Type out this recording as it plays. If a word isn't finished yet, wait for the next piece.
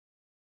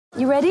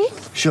You ready?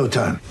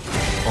 Showtime.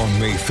 On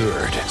May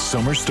 3rd,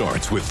 summer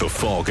starts with The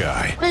Fall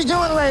Guy. Let's do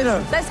it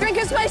later. Let's drink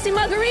a spicy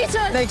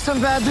margarita. Make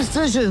some bad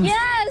decisions.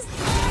 Yes!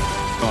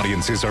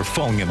 Audiences are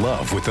falling in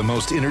love with the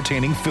most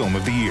entertaining film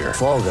of the year.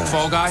 Fall Guy.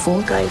 Fall Guy?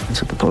 Fall guy.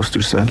 That's what the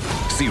poster said.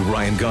 See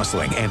Ryan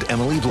Gosling and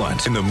Emily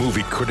Blunt in the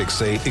movie critics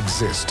say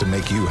exists to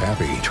make you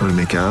happy. Trying to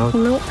make it out?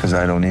 Nope. Because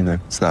I don't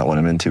either. It's not what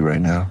I'm into right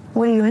now.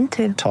 What are you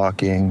into?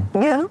 Talking.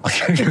 Yeah.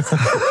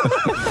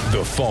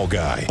 The Fall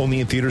Guy.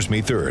 Only in theaters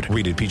May 3rd.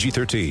 Rated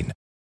PG-13.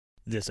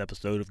 This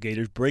episode of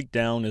Gators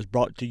Breakdown is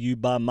brought to you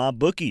by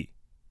MyBookie.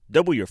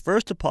 Double your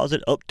first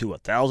deposit up to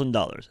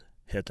 $1,000.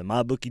 Head to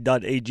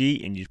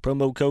mybookie.ag and use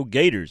promo code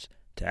GATORS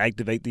to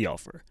activate the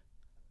offer.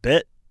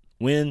 Bet,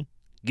 win,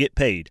 get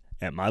paid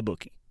at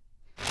MyBookie.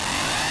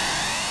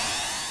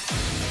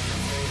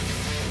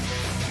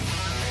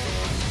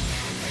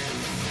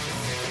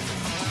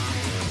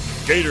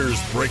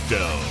 Gators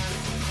Breakdown,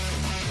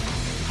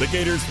 the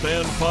Gators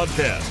fan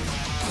podcast,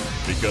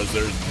 because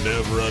there's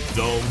never a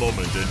dull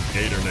moment in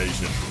Gator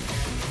Nation.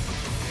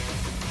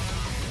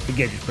 The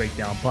Gators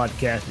Breakdown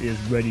podcast is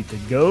ready to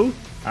go.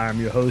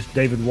 I'm your host,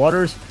 David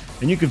Waters,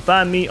 and you can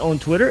find me on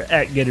Twitter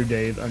at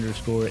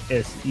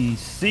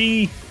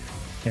GatorDave_SEC.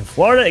 And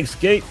Florida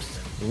escapes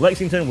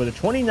Lexington with a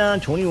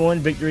 29-21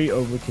 victory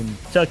over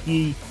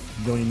Kentucky.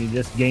 Joining me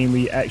this game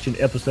reaction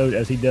episode,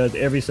 as he does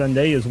every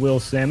Sunday, is Will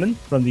Salmon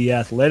from The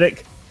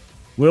Athletic.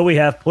 Will, we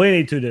have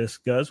plenty to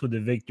discuss with the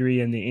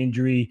victory and the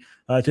injury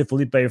to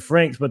Felipe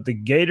Franks, but the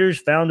Gators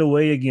found a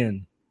way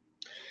again.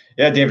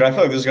 Yeah, David, I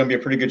feel like this is going to be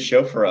a pretty good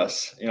show for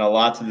us. You know, a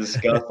lot to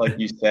discuss, like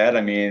you said.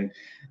 I mean,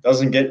 it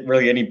doesn't get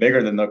really any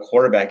bigger than the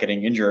quarterback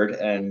getting injured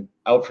and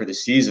out for the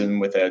season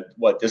with a,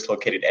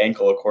 dislocated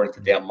ankle, according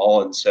to Dan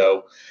Mullen.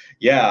 So,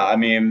 yeah, I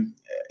mean,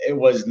 it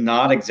was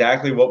not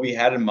exactly what we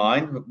had in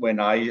mind when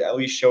I at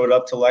least showed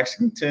up to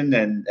Lexington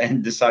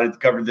and decided to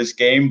cover this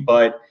game.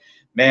 But,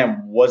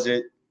 man, was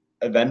it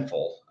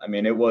eventful. I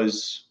mean, it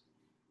was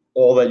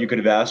all that you could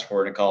have asked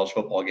for in a college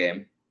football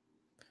game.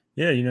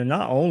 Yeah, you know,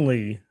 not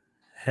only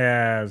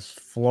has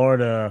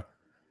Florida,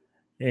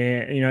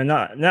 and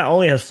not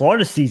only has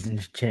Florida's season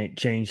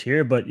changed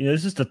here, but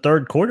this is the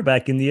third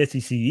quarterback in the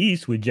SEC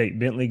East, with Jake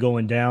Bentley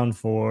going down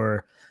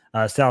for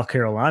South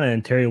Carolina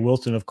and Terry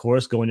Wilson, of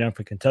course, going down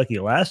for Kentucky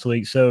last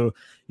week. So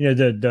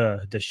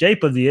the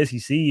shape of the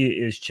SEC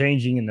is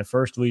changing in the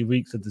first 3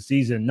 weeks of the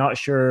season. Not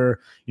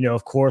sure,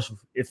 of course,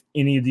 if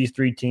any of these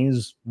three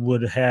teams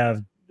would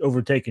have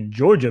overtaken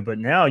Georgia, but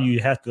now you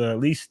have to at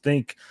least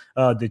think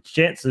the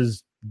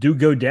chances do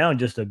go down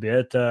just a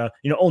bit,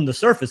 on the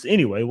surface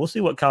anyway. We'll see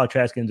what Kyle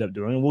Trask ends up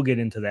doing, and we'll get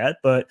into that.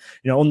 But,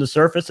 on the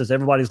surface, as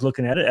everybody's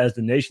looking at it, as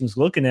the nation's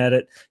looking at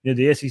it,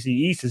 the SEC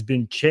East has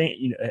been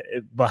changed,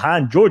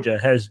 behind Georgia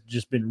has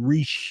just been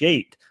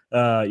reshaped.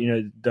 All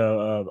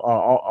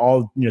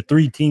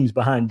three teams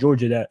behind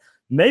Georgia that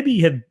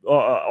maybe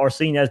are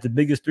seen as the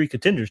biggest three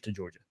contenders to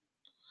Georgia.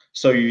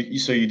 So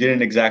you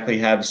didn't exactly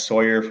have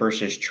Sawyer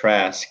versus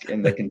Trask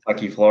in the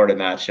Kentucky-Florida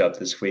matchup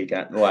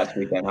last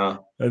weekend, huh?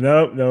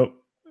 Nope.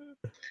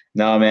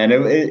 No, man,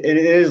 it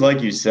is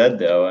like you said,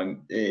 though,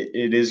 and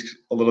it is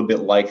a little bit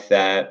like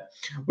that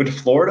with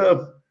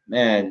Florida.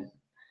 Man,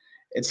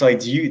 it's like,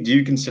 do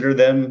you consider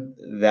them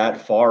that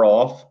far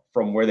off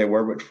from where they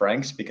were with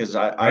Franks? Because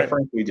I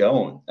frankly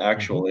don't,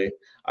 actually.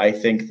 Mm-hmm. I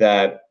think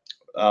that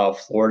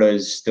Florida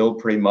is still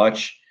pretty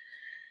much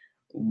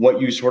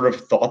what you sort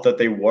of thought that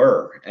they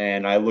were.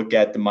 And I look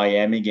at the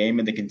Miami game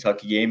and the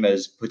Kentucky game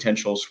as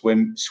potential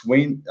swing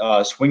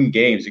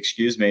games,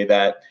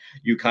 that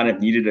you kind of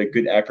needed a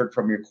good effort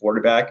from your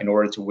quarterback in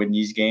order to win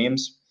these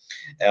games.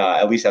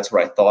 At least that's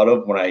what I thought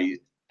of when I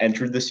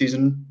entered the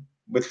season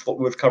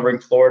with covering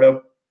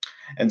Florida.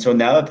 And so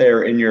now that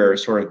they're in your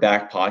sort of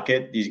back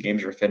pocket, these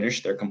games are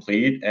finished, they're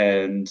complete,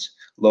 and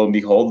lo and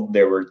behold,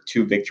 there were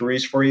two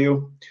victories for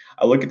you.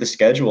 I look at the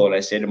schedule and I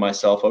say to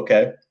myself,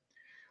 okay,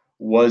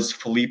 was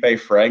Felipe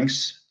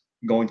Franks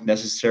going to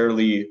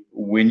necessarily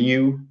win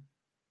you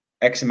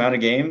X amount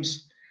of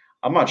games?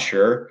 I'm not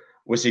sure.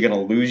 Was he going to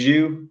lose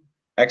you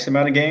X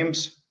amount of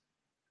games?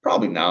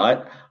 Probably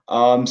not.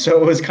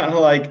 So it was kind of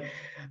like,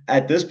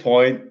 at this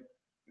point,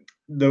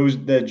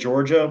 the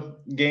Georgia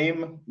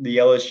game, the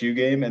LSU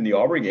game, and the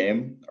Auburn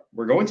game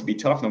were going to be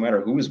tough no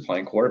matter who was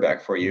playing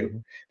quarterback for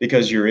you,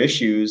 because your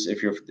issues,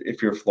 if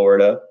you're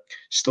Florida,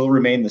 still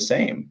remain the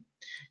same.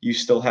 You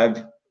still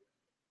have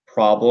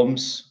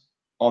problems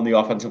on the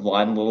offensive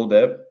line a little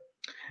bit,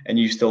 and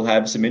you still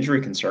have some injury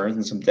concerns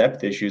and some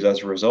depth issues as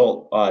a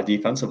result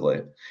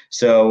defensively.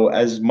 So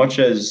as much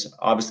as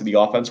obviously the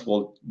offense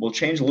will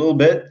change a little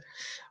bit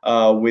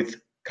with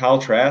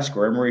Kyle Trask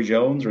or Emory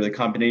Jones or the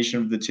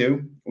combination of the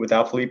two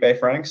without Felipe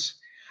Franks,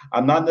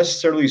 I'm not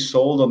necessarily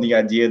sold on the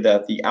idea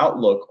that the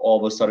outlook all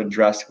of a sudden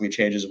drastically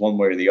changes one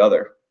way or the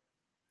other.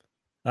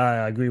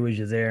 I agree with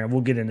you there, and we'll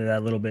get into that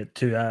a little bit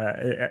too.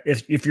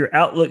 If your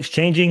outlook's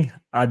changing,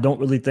 I don't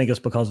really think it's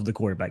because of the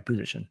quarterback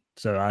position.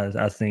 So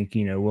I think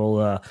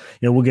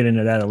we'll get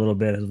into that a little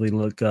bit as we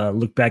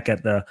look back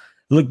at the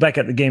look back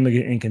at the game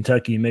in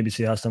Kentucky and maybe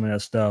see how some of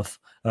that stuff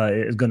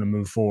is going to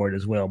move forward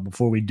as well.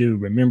 Before we do,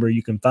 remember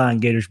you can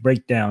find Gators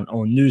Breakdown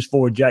on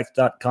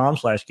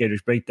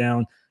news4jax.com/Gators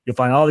Breakdown. You'll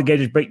find all the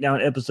Gators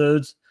Breakdown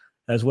episodes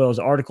as well as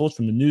articles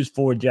from the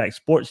News4Jax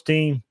sports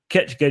team.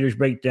 Catch Gators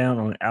Breakdown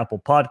on Apple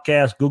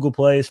Podcasts, Google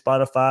Play,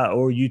 Spotify,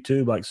 or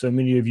YouTube, like so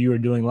many of you are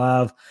doing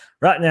live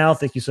right now.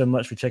 Thank you so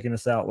much for checking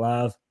us out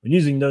live. When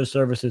using those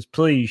services,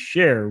 please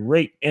share,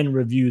 rate, and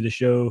review the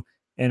show.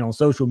 And on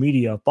social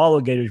media, follow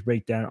Gators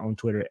Breakdown on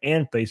Twitter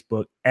and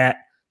Facebook at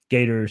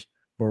Gators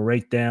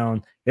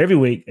Breakdown. Every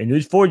week, a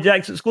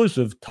News4Jax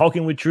exclusive,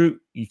 Talking with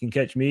Troop. You can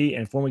catch me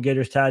and former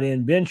Gators tight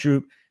end Ben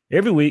Troop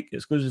every week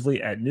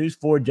exclusively at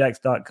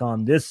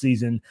news4jax.com this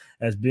season,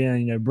 as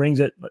Ben brings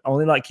it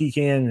only like he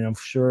can. And I'm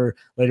sure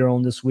later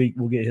on this week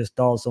we'll get his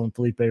thoughts on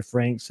Felipe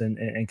Franks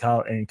and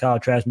Kyle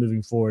Trask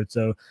moving forward.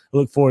 So I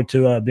look forward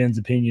to Ben's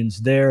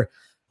opinions there.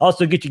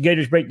 Also, get your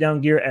Gators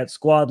Breakdown gear at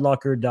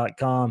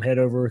squadlocker.com. Head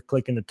over,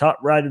 click in the top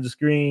right of the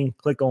screen,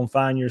 click on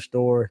Find Your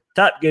Store,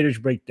 type Gators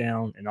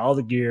Breakdown, and all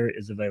the gear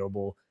is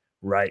available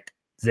right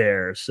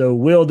there. So,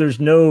 Will, there's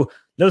no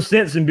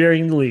sense in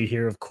burying the lead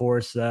here, of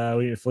course.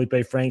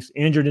 Felipe Franks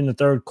injured in the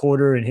third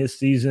quarter, and his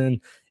season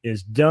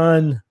is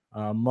done.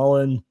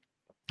 Mullen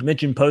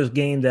mentioned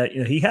post-game that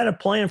he had a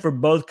plan for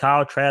both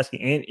Kyle Trask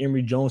and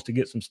Emory Jones to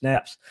get some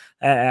snaps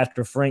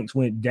after Franks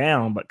went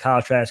down, but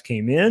Kyle Trask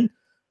came in,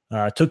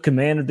 took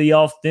command of the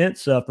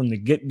offense from the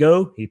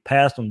get-go. He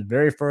passed on the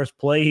very first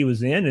play he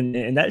was in,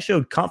 and that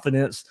showed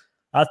confidence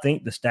I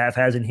think the staff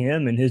has in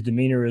him and his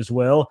demeanor as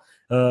well.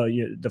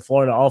 The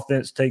Florida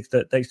offense takes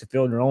the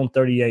field on their own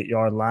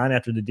 38-yard line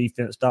after the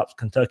defense stops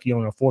Kentucky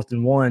on a 4th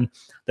and 1,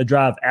 the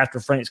drive after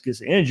Franks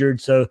gets injured.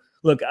 So,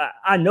 look,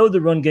 I know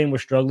the run game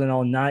was struggling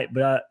all night,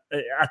 but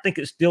I think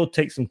it still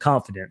takes some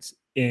confidence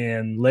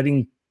in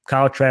letting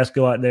Kyle Trask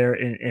go out there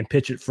and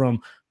pitch it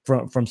from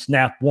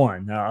snap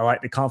one. I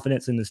like the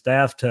confidence in the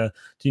staff to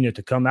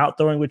come out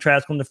throwing with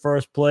Trask on the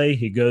first play.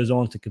 He goes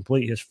on to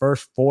complete his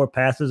first 4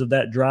 passes of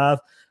that drive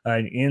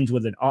and ends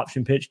with an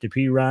option pitch to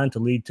P. Ryan to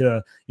lead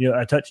to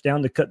a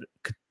touchdown to cut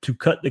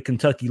the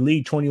Kentucky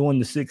lead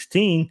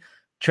 21-16.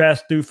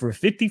 Trask threw for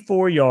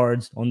 54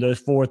 yards on those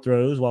 4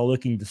 throws while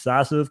looking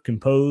decisive,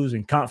 composed,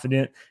 and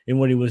confident in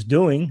what he was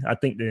doing. I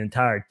think the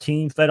entire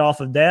team fed off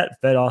of that,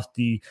 fed off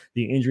the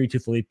injury to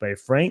Felipe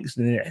Franks,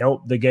 and it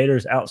helped the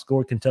Gators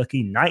outscore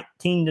Kentucky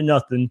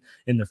 19-0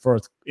 in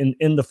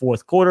the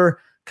fourth quarter.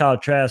 Kyle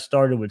Trask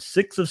started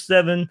 6 of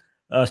 7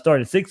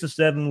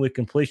 with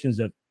completions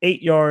of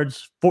 8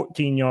 yards,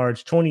 14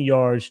 yards, 20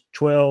 yards,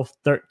 12,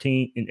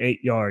 13, and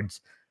 8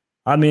 yards.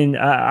 I mean,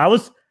 I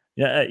was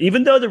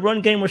even though the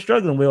run game was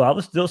struggling, Will, I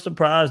was still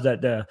surprised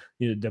that the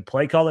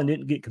play calling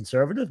didn't get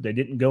conservative. They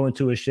didn't go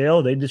into a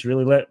shell. They just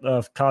really let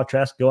Kyle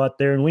Trask go out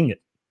there and wing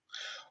it.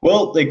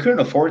 Well, they couldn't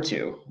afford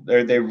to.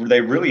 They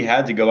really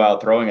had to go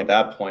out throwing at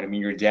that point. I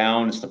mean, you're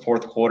down. It's the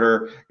fourth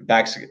quarter.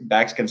 Backs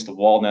against the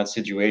wall in that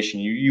situation.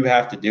 You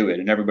have to do it,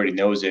 and everybody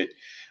knows it.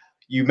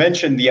 You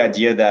mentioned the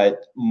idea that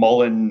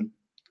Mullen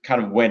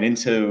kind of went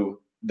into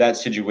that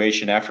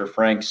situation after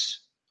Franks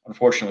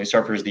unfortunately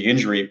suffers the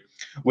injury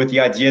with the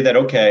idea that,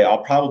 okay,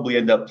 I'll probably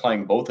end up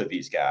playing both of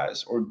these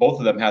guys, or both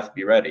of them have to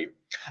be ready.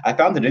 I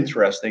found it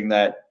interesting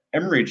that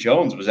Emory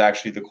Jones was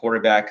actually the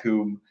quarterback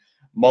who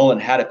Mullen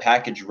had a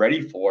package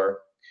ready for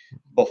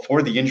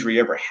before the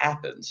injury ever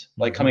happened.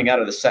 Like coming out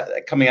of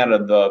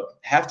the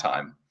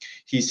halftime,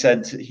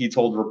 he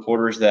told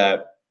reporters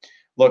that,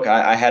 look,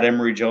 I had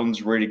Emory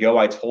Jones ready to go.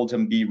 I told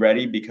him be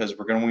ready because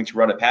we're going to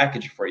run a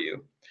package for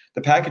you.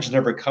 The package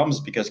never comes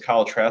because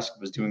Kyle Trask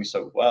was doing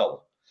so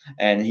well.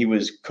 And he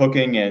was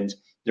cooking, and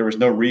there was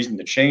no reason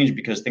to change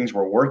because things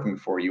were working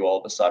for you all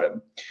of a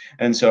sudden.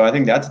 And so I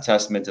think that's a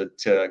testament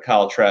to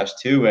Kyle Trask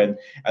too. And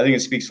I think it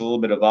speaks a little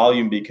bit of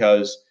volume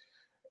because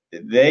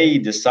they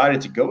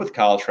decided to go with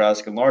Kyle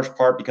Trask in large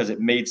part because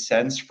it made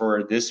sense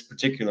for this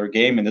particular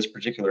game in this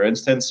particular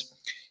instance.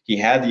 He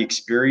had the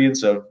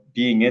experience of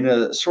being in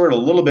a sort of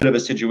a little bit of a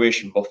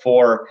situation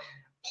before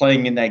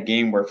playing in that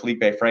game where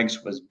Felipe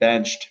Franks was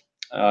benched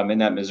in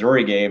that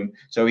Missouri game.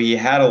 So he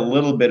had a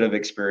little bit of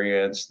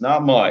experience,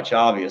 not much,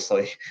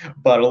 obviously,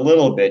 but a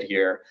little bit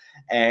here.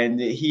 And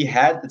he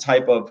had the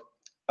type of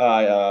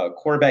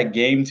quarterback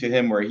game to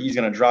him where he's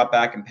going to drop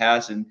back and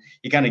pass, and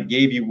he kind of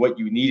gave you what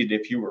you needed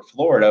if you were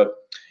Florida.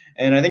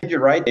 And I think you're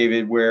right,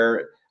 David,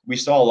 where we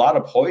saw a lot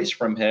of poise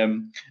from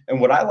him.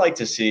 And what I like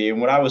to see and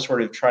what I was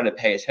sort of trying to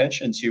pay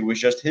attention to was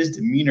just his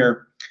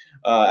demeanor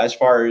as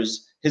far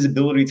as his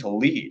ability to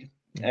lead.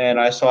 And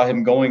I saw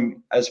him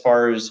going as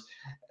far as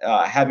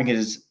having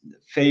his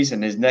face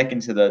and his neck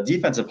into the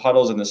defensive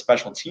huddles and the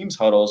special teams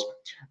huddles,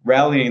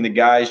 rallying the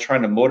guys,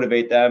 trying to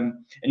motivate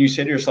them. And you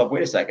say to yourself,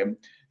 wait a second,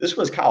 this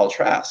was Kyle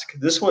Trask.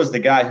 This was the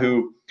guy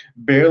who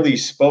barely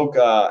spoke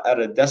at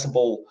a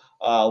decibel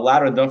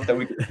loud enough that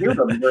we could hear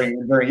him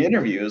during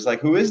interviews.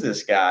 Like, who is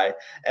this guy?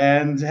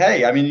 And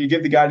hey, I mean, you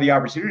give the guy the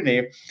opportunity,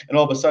 and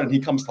all of a sudden he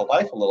comes to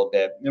life a little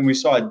bit. And we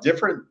saw a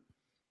different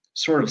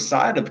sort of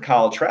side of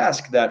Kyle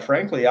Trask that,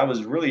 frankly, I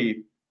was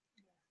really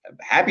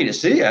happy to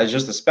see as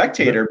just a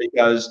spectator,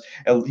 because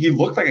he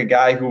looked like a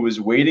guy who was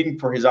waiting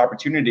for his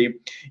opportunity,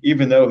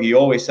 even though he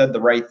always said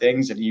the right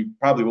things, and he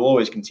probably will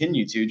always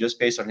continue to, just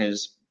based on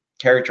his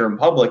character in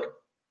public.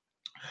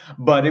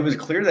 But it was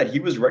clear that he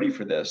was ready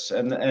for this,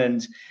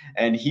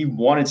 and he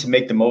wanted to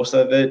make the most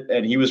of it,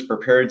 and he was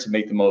prepared to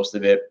make the most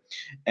of it.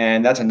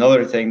 And that's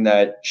another thing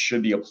that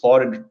should be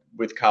applauded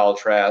with Kyle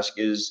Trask,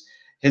 is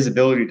his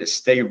ability to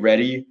stay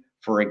ready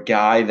for a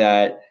guy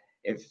that,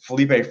 if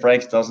Felipe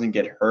Franks doesn't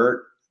get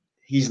hurt,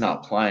 he's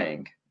not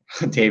playing.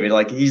 David,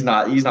 like he's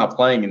not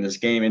playing in this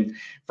game, and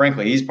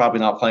frankly, he's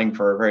probably not playing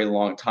for a very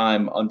long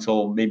time,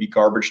 until maybe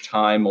garbage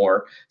time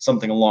or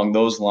something along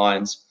those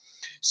lines.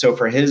 So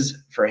for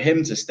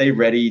him to stay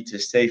ready, to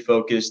stay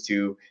focused,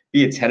 to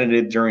be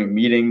attentive during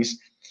meetings,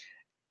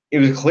 it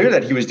was clear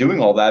that he was doing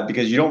all that,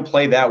 because you don't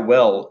play that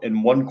well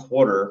in one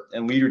quarter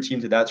and lead your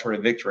team to that sort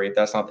of victory if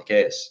that's not the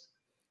case.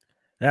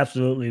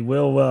 Absolutely.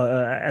 Will,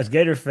 as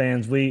Gator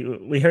fans,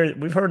 we've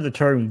heard the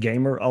term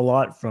gamer a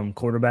lot from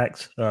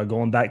quarterbacks,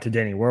 going back to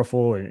Danny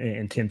Werfel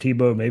and Tim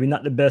Tebow. Maybe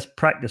not the best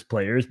practice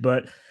players,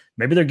 but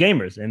maybe they're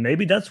gamers, and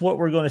maybe that's what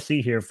we're going to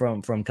see here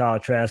from Kyle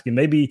Trask, and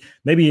maybe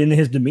in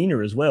his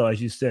demeanor as well.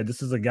 As you said,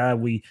 this is a guy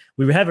we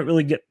haven't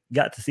really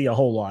got to see a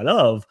whole lot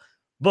of,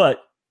 but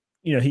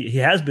he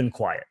has been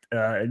quiet,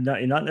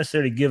 not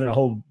necessarily given a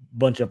whole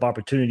bunch of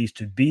opportunities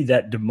to be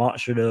that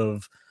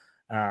demonstrative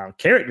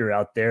character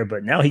out there,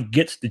 but now he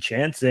gets the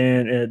chance,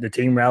 and the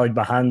team rallied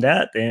behind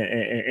that.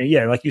 And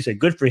yeah, like you said,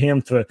 good for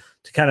him to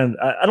kind of,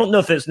 I don't know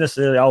if it's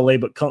necessarily all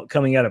labor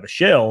coming out of a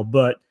shell,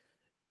 but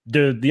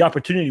the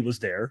opportunity was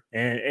there,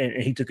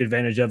 and he took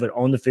advantage of it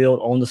on the field,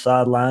 on the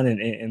sideline,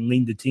 and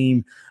lead the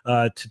team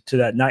to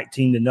that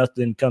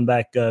 19-0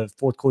 comeback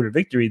fourth quarter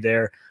victory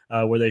there,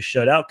 where they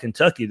shut out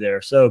Kentucky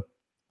there. So,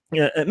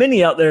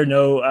 many out there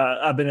know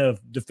I've been a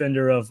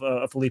defender of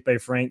Felipe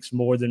Franks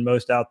more than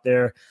most out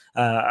there.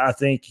 I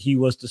think he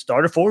was the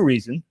starter for a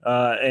reason,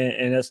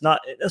 and that's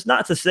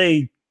not to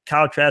say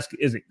Kyle Trask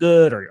isn't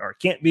good or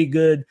can't be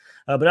good,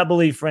 but I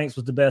believe Franks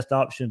was the best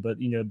option.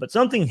 But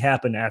something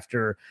happened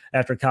after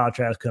Kyle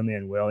Trask come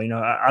in. Well,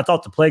 I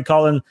thought the play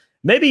calling,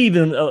 maybe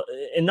even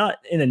and not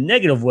in a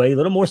negative way, a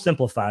little more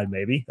simplified.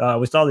 Maybe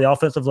we saw the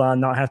offensive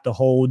line not have to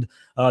hold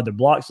their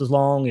blocks as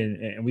long,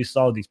 and we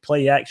saw these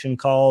play action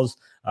calls,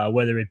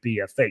 whether it be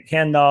a fake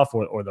handoff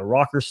or the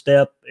rocker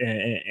step,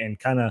 and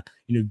kind of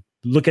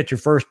look at your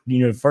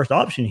first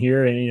option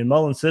here. And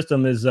Mullen's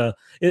system is a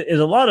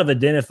lot of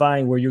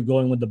identifying where you're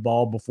going with the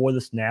ball before the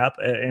snap,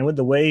 and with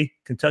the way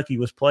Kentucky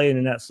was playing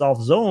in that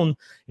soft zone,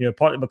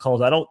 partly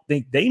because I don't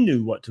think they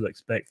knew what to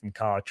expect from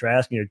Kyle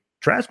Trask.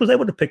 Trask was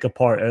able to pick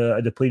apart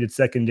a depleted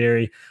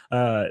secondary,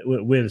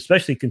 with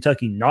especially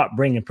Kentucky not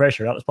bringing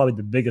pressure. That was probably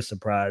the biggest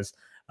surprise,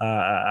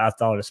 I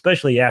thought,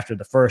 especially after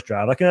the first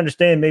drive. I can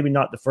understand maybe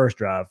not the first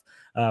drive,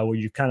 where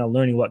you're kind of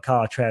learning what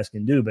Kyle Trask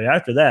can do. But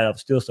after that, I'm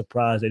still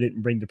surprised they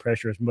didn't bring the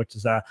pressure as much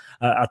as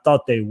I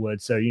thought they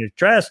would. So,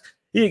 Trask,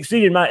 he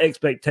exceeded my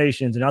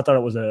expectations, and I thought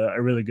it was a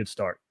really good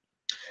start.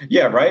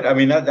 Yeah, right. I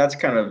mean, that's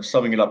kind of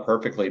summing it up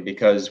perfectly,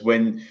 because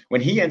when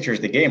he enters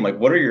the game, like,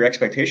 what are your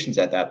expectations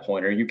at that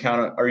point? Are you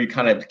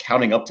kind of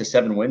counting up to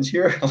 7 wins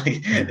here?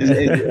 Like,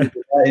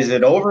 is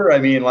it over? I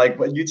mean, like,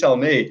 what you tell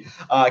me,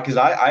 because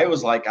I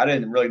was like, I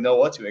didn't really know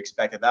what to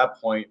expect at that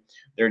point.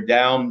 They're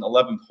down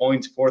 11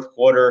 points, fourth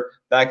quarter,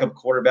 backup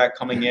quarterback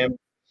coming in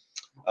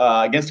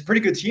against a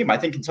pretty good team. I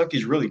think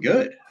Kentucky's really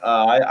good.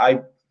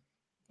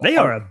 They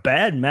are a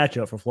bad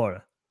matchup for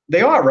Florida.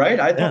 They are, right?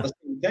 I thought the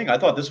same thing. I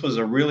thought this was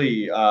a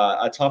really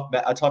a tough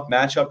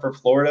matchup for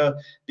Florida,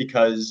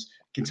 because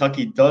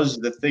Kentucky does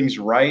the things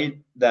right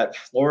that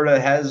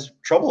Florida has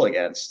trouble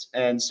against,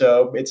 and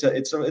so it's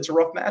a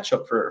rough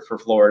matchup for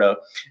Florida,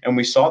 and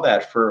we saw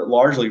that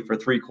largely for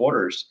 3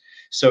 quarters.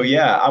 So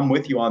yeah, I'm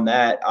with you on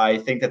that. I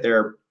think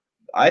they're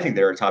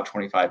a top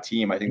 25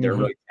 team. I think they're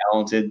really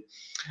talented,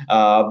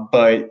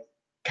 but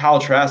Kyle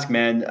Trask,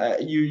 man,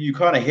 you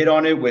kind of hit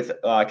on it with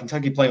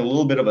Kentucky playing a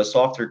little bit of a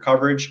softer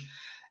coverage.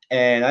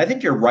 And I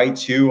think you're right,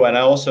 too. And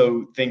I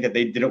also think that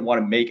they didn't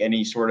want to make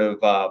any sort of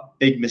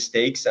big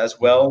mistakes as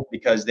well,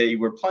 because they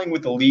were playing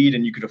with the lead,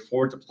 and you could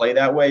afford to play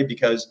that way.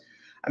 Because,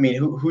 I mean,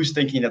 who's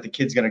thinking that the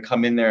kid's going to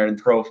come in there and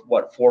throw,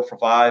 4 for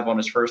 5 on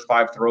his first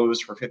 5 throws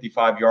for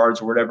 55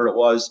 yards or whatever it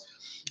was,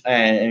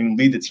 and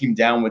lead the team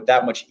down with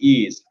that much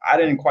ease? I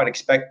didn't quite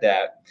expect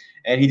that.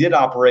 And he did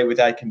operate with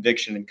that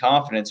conviction and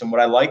confidence. And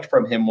what I liked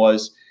from him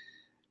was,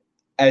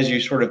 as you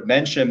sort of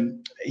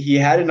mentioned, he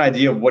had an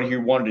idea of what he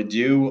wanted to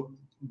do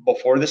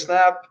before the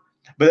snap,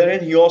 but then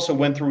he also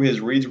went through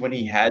his reads when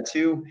he had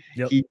to.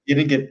 Yep. He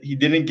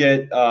didn't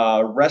get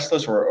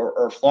restless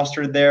or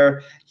flustered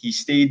there. He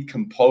stayed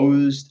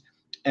composed,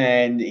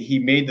 and he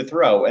made the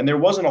throw. And there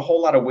wasn't a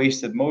whole lot of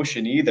wasted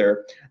motion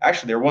either.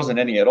 Actually, there wasn't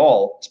any at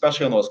all,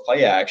 especially on those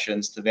play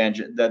actions to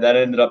that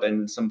ended up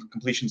in some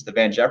completions to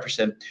Van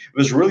Jefferson. It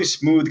was really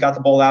smooth, got the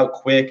ball out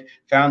quick,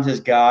 found his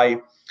guy,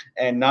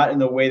 and not in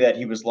the way that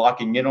he was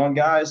locking in on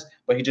guys,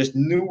 but he just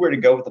knew where to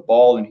go with the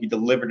ball, and he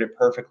delivered it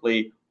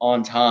perfectly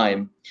on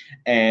time.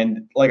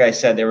 And like I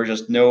said, there was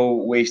just no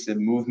wasted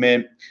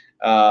movement.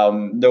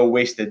 no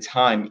wasted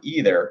time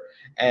either.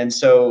 And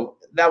so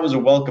that was a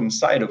welcome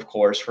sight, of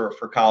course,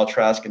 for Kyle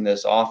Trask in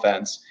this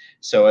offense.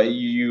 So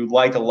you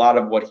liked a lot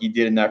of what he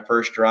did in that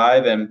first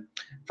drive. And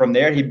from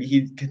there,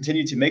 he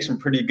continued to make some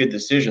pretty good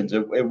decisions.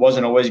 It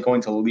wasn't always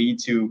going to lead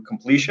to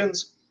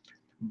completions,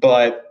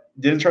 but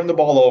didn't turn the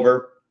ball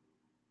over,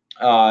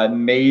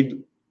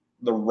 made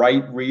the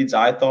right reads,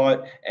 I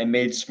thought, and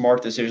made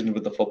smart decisions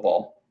with the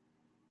football.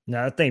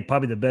 Now, I think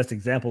probably the best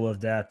example of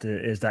that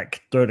is that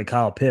throw to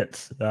Kyle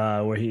Pitts,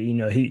 where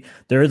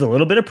there is a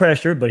little bit of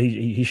pressure, but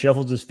he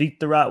shuffles his feet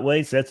the right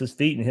way, sets his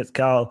feet, and hits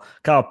Kyle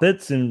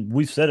Pitts. And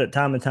we've said it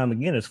time and time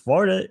again: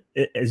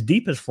 as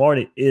deep as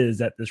Florida is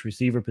at this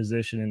receiver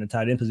position and the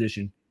tight end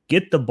position,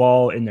 get the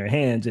ball in their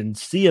hands and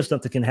see if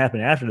something can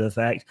happen after the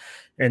fact.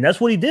 And that's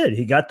what he did.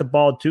 He got the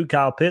ball to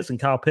Kyle Pitts, and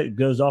Kyle Pitts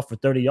goes off for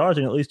 30 yards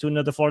and it leads to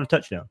another Florida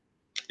touchdown.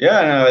 Yeah,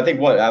 and I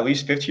think at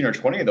least 15 or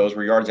 20 of those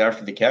were yards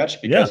after the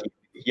catch, because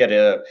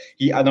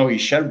I know he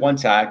shed one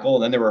tackle,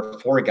 and then there were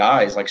 4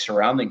 guys like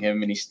surrounding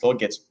him, and he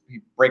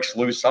breaks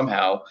loose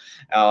somehow,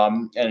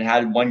 and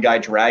had one guy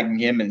dragging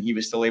him, and he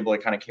was still able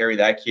to kind of carry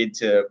that kid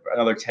to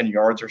another 10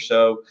 yards or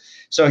so.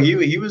 So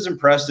he was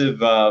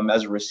impressive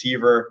as a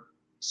receiver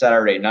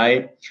Saturday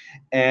night.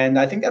 And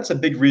I think that's a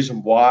big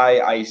reason why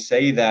I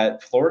say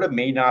that Florida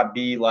may not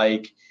be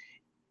like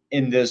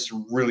in this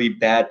really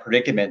bad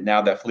predicament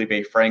now that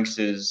Felipe Franks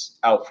is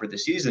out for the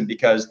season,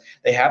 because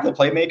they have the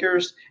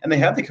playmakers and they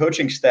have the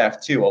coaching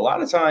staff too. A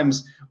lot of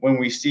times when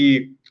we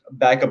see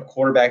backup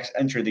quarterbacks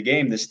enter the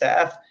game, the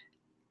staff,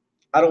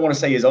 I don't want to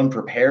say is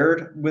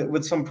unprepared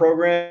with some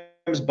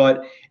programs,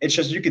 but it's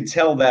just, you could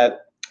tell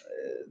that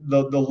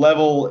the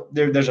level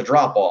there's a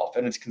drop off,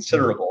 and it's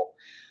considerable.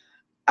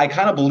 I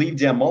kind of believe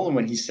Dan Mullen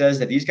when he says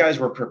that these guys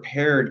were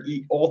prepared,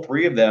 all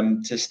 3 of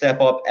them, to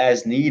step up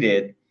as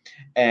needed.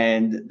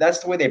 And that's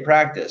the way they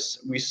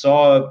practice. We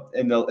saw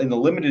in the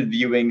limited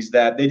viewings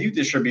that they do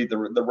distribute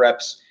the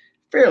reps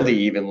fairly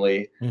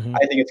evenly. Mm-hmm. I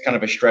think it's kind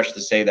of a stretch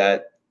to say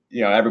that,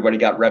 everybody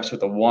got reps with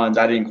the ones.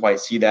 I didn't quite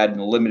see that in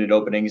the limited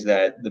openings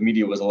that the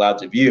media was allowed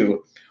to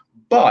view.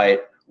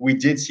 But we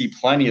did see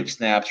plenty of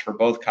snaps for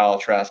both Kyle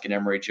Trask and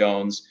Emory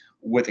Jones,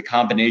 with a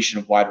combination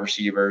of wide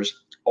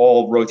receivers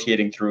all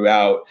rotating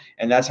throughout.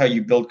 And that's how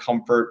you build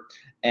comfort.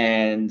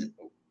 And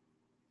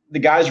the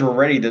guys were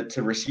ready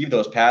to receive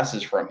those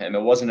passes from him.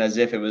 It wasn't as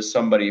if it was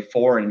somebody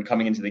foreign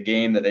coming into the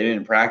game that they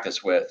didn't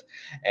practice with.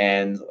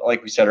 And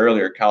like we said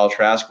earlier, Kyle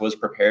Trask was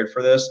prepared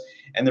for this,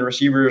 and the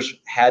receivers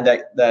had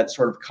that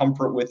sort of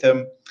comfort with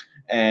him.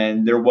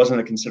 And there wasn't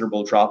a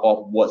considerable drop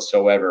off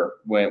whatsoever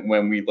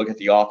when we look at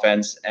the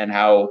offense and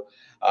how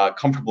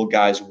comfortable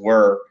guys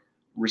were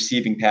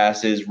receiving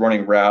passes,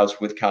 running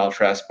routes with Kyle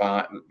Trask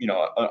behind,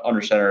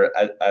 under center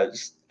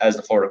as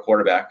the Florida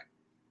quarterback.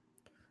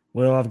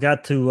 Well, I've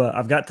got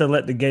to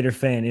let the Gator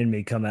fan in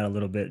me come out a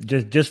little bit,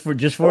 just for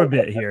a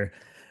bit here.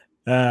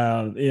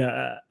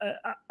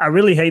 I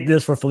really hate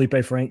this for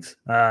Felipe Franks.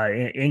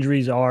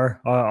 Injuries are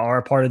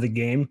a part of the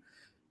game,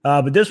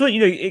 but this one,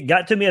 it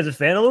got to me as a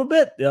fan a little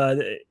bit.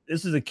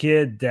 This is a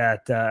kid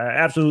that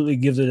absolutely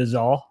gives it his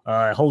all.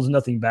 Holds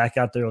nothing back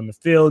out there on the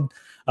field.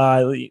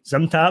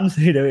 Sometimes,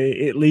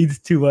 it leads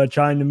to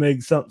trying to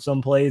make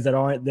some plays that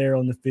aren't there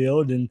on the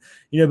field. And,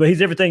 but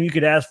he's everything you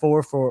could ask for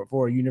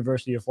a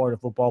University of Florida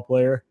football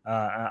player.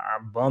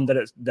 I'm bummed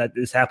that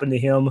this happened to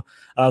him.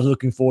 I was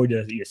looking forward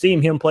to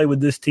seeing him play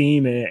with this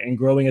team and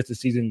growing as the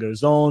season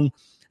goes on.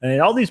 And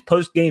all these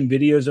post-game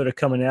videos that are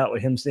coming out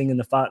with him singing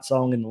the fight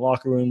song in the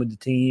locker room with the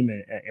team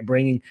and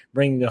bringing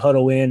the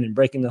huddle in and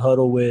breaking the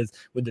huddle with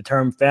the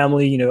term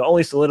family,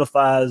 only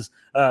solidifies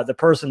the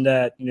person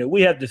that,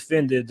 we have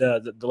defended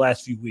the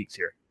last few weeks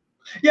here.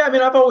 Yeah, I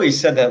mean, I've always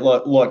said that,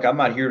 look, I'm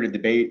not here to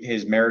debate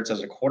his merits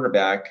as a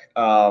quarterback.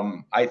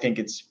 I think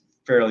it's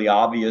fairly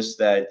obvious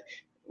that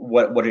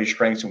what his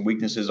strengths and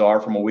weaknesses are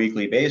from a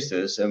weekly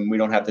basis, and we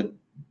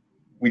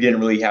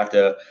didn't really have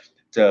to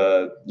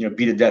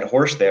beat a dead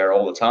horse there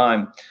all the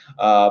time.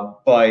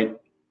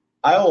 But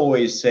I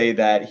always say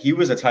that he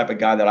was the type of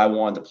guy that I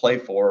wanted to play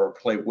for or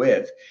play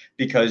with,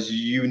 because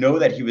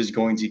that he was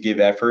going to give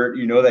effort,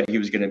 that he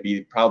was going to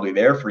be probably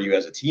there for you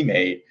as a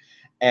teammate,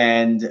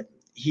 and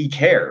he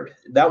cared.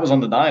 That was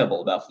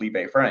undeniable about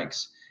Felipe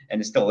Franks, and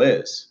it still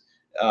is,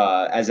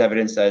 as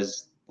evidenced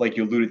as, like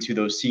you alluded to,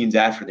 those scenes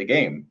after the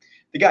game.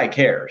 The guy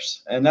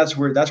cares, and that's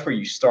where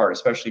you start,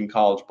 especially in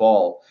college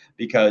ball,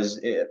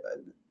 because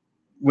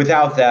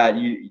without that,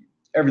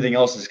 everything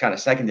else is kind of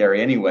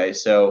secondary anyway.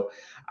 So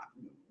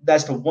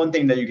that's the one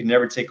thing that you can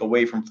never take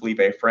away from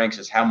Felipe Franks,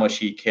 is how much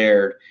he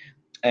cared.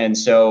 And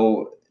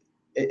so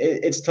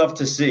it's tough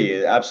to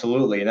see,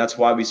 absolutely. And that's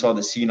why we saw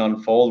the scene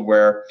unfold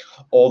where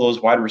all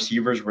those wide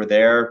receivers were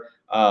there,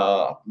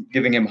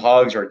 giving him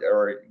hugs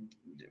or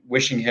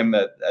wishing him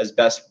as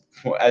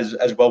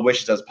well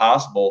wishes as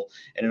possible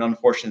in an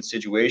unfortunate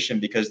situation,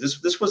 because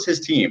this was his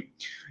team.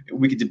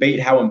 We could debate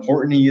how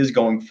important he is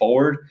going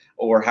forward,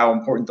 or how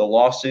important the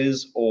loss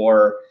is,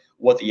 or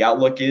what the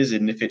outlook is,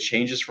 and if it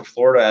changes for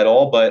Florida at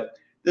all, but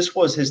this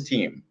was his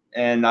team.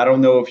 And I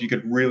don't know if you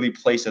could really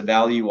place a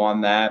value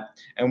on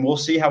that. And we'll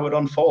see how it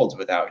unfolds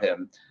without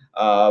him.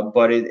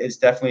 But it's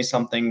definitely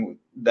something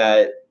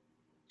that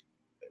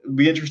would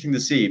be interesting to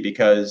see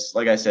because,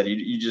 like I said,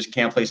 you just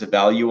can't place a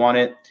value on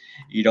it.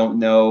 You don't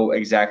know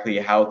exactly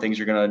how things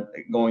are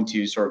going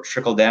to sort of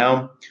trickle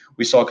down.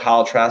 We saw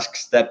Kyle Trask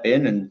step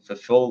in and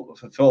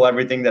fulfill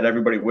everything that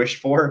everybody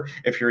wished for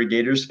if you're a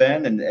Gators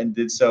fan, and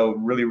did so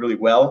really, really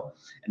well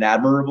and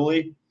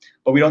admirably.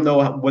 But we don't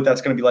know what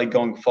that's going to be like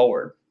going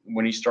forward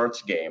when he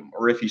starts a game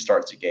or if he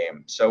starts a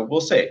game. So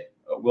we'll see.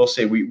 We'll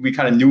see. We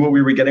kind of knew what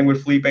we were getting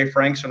with Felipe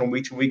Franks on a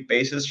week-to-week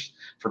basis,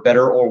 for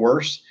better or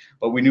worse.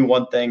 But we knew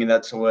one thing, and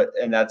that's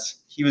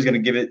he was going to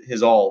give it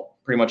his all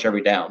pretty much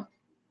every down.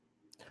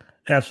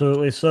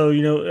 Absolutely. So,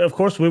 of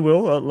course, we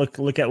will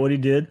look at what he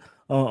did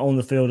on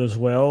the field as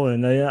well.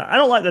 And I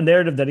don't like the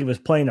narrative that he was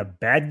playing a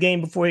bad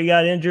game before he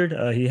got injured.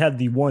 He had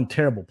the one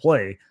terrible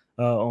play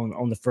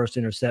on the first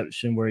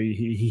interception where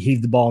he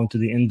heaved the ball into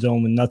the end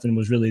zone when nothing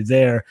was really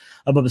there.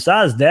 But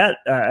besides that,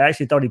 I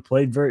actually thought he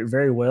played very,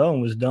 very well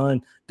and was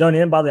done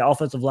in by the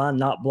offensive line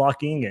not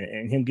blocking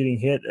and him getting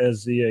hit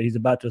as he's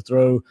about to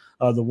throw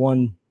the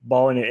one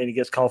ball and he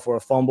gets called for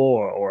a fumble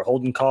or a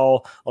holding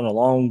call on a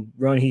long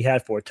run he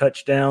had for a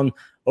touchdown.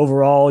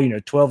 Overall,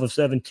 12 of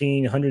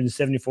 17,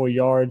 174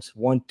 yards,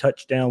 one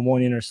touchdown,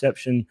 one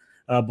interception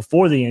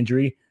before the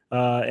injury.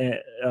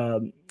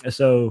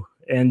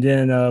 And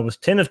then was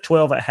 10 of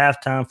 12 at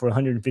halftime for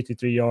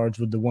 153 yards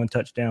with the one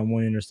touchdown,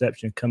 one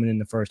interception coming in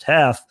the first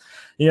half.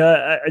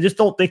 I just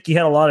don't think he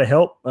had a lot of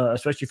help,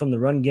 especially from the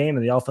run game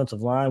and the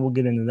offensive line. We'll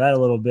get into that a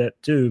little bit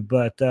too.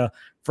 But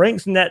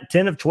Franks in that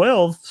 10 of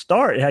 12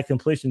 start had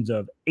completions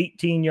of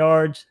 18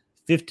 yards,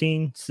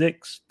 15,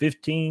 6,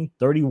 15,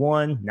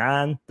 31,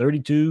 9,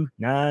 32,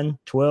 9,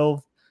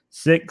 12,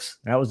 6.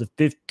 That was a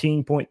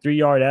 15.3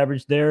 yard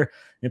average there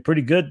and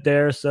pretty good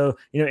there. So,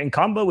 in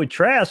combo with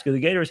Trask, the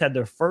Gators had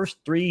their first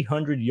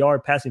 300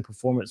 yard passing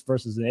performance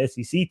versus an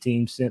SEC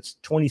team since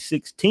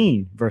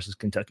 2016 versus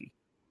Kentucky.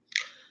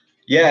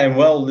 Yeah,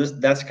 and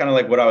that's kind of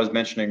like what I was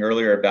mentioning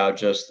earlier about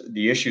just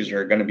the issues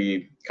are going to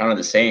be kind of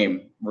the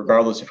same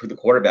regardless of who the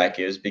quarterback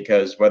is,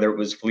 because whether it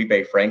was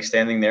Felipe Franks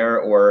standing there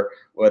or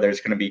whether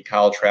it's going to be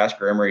Kyle Trask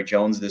or Emory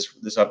Jones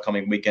this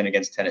upcoming weekend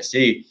against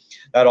Tennessee,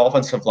 that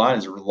offensive line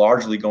is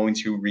largely going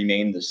to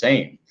remain the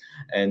same.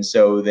 And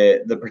so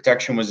the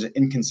protection was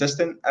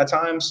inconsistent at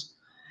times,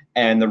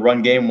 and the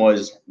run game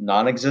was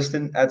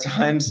non-existent at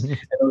times. And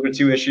those are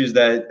two issues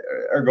that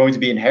are going to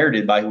be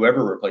inherited by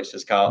whoever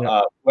replaces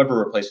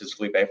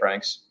Felipe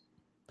Franks.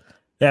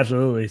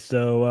 Absolutely.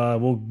 So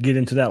we'll get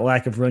into that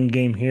lack of run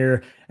game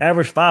here.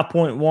 Average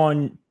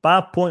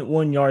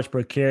 5.1 yards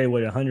per carry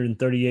with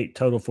 138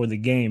 total for the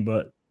game,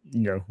 but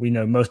we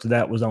know most of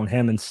that was on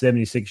Hammond's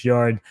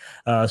 76-yard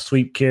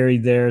sweep carry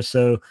there.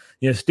 So,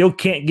 still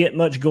can't get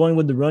much going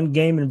with the run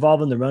game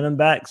involving the running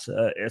backs.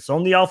 It's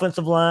on the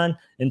offensive line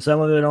and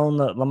some of it on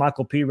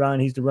LaMichael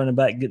Pirine. He's the running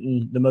back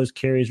getting the most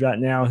carries right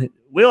now.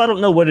 Will, I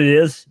don't know what it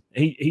is.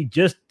 He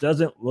just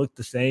doesn't look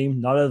the same.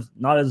 Not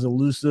as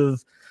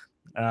elusive.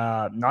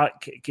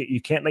 He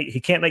can't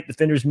make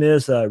defenders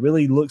miss.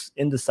 Really looks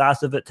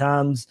indecisive at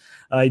times.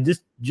 He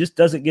just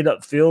doesn't get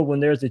upfield when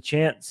there's a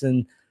chance.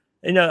 And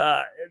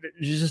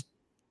just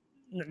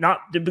not.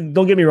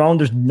 Don't get me wrong.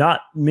 There's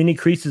not many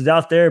creases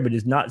out there, but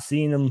he's not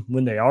seeing them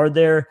when they are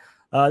there.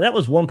 That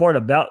was one part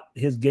about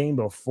his game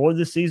before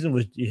this season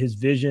was his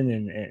vision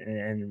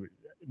and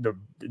the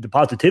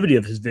positivity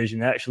of his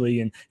vision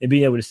actually, and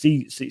being able to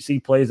see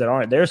plays that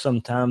aren't there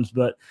sometimes.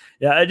 But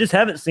yeah, I just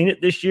haven't seen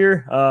it this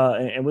year.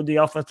 And with the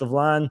offensive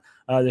line,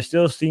 there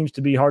still seems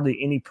to be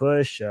hardly any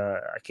push. I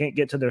can't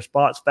get to their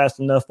spots fast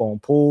enough on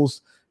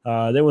pulls.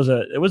 There was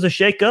a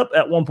shakeup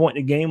at one point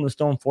in the game when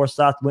Stone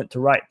Forsythe went to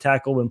right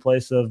tackle in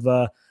place of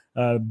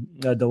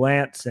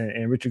DeLance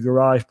and Richard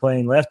Garage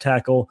playing left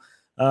tackle.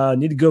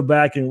 Need to go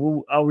back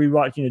and I'll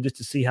rewatch, just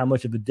to see how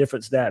much of a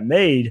difference that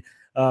made.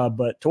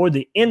 But toward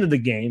the end of the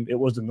game, it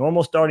was the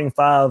normal starting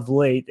five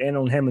late and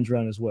on Hammond's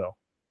run as well.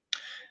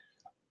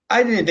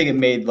 I didn't think it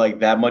made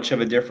that much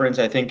of a difference.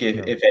 I think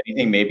if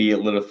anything, maybe a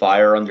little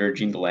fire under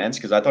Gene DeLance,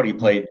 because I thought he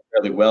played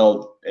fairly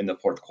well in the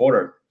fourth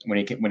quarter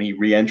when he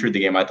re-entered the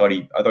game. I thought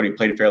he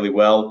played fairly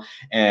well,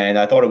 and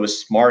I thought it was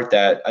smart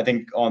that I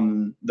think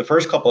on the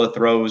first couple of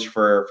throws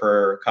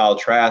for Kyle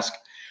Trask,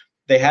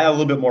 they had a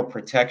little bit more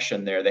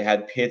protection there. They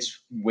had Pitts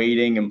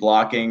waiting and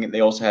blocking.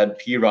 They also had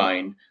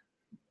Pirine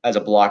as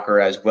a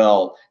blocker as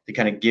well to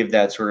kind of give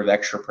that sort of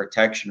extra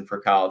protection for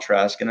Kyle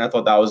Trask. And I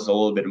thought that was a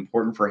little bit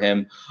important for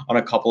him on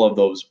a couple of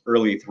those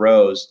early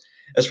throws.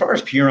 As far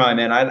as Pirine,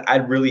 man,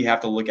 I'd really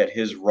have to look at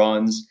his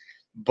runs,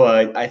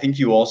 but I think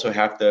you also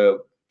have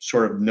to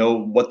sort of know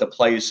what the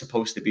play is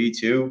supposed to be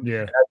too. Yeah.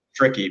 And that's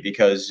tricky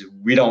because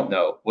we don't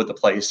know what the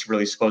play is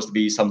really supposed to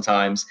be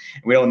sometimes.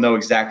 And we don't know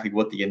exactly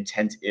what the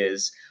intent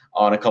is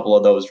on a couple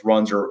of those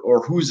runs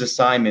or whose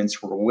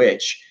assignments were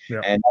which.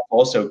 Yeah. And that's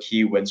also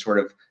key when sort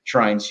of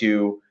trying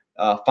to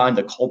find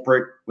the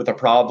culprit with a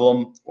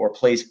problem or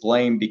place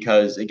blame,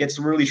 because it gets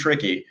really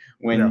tricky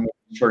when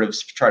you sort of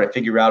try to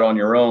figure out on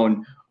your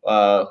own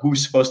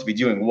who's supposed to be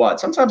doing what.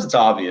 Sometimes it's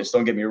obvious,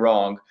 don't get me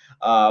wrong,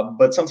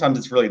 but sometimes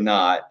it's really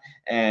not.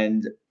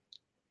 And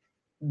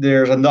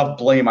there's enough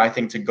blame, I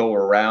think, to go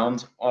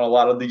around on a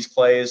lot of these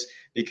plays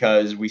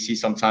because we see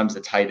sometimes the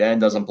tight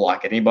end doesn't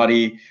block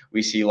anybody.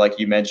 We see, like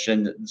you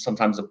mentioned,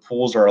 sometimes the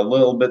pools are a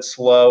little bit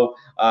slow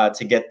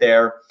to get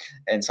there.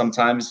 And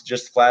sometimes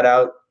just flat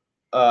out,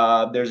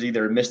 there's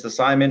either a missed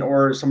assignment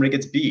or somebody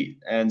gets beat.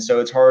 And so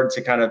it's hard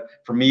to kind of,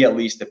 for me at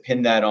least, to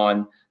pin that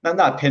on,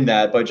 not pin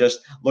that, but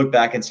just look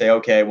back and say,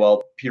 okay,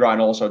 well,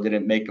 Perine also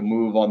didn't make a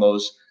move on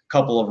those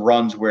couple of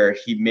runs where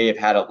he may have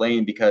had a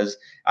lane, because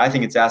I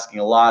think it's asking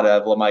a lot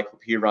of La'Mical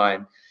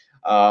Perine.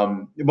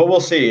 But we'll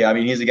see. I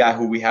mean, he's a guy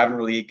who we haven't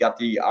really got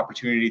the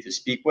opportunity to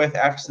speak with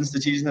since the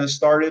season has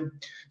started.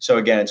 So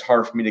again, it's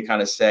hard for me to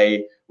kind of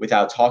say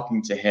without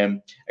talking to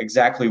him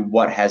exactly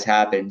what has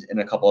happened in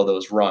a couple of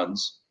those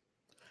runs.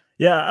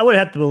 Yeah, I would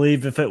have to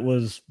believe if it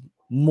was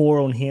more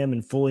on him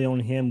and fully on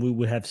him, we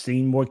would have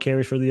seen more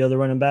carries for the other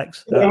running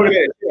backs. It would have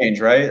been a change,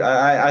 right?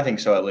 I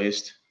think so, at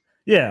least.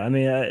 Yeah, I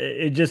mean,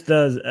 it just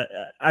does.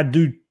 I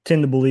do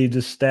tend to believe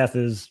this staff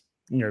is,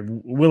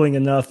 willing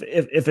enough.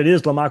 If it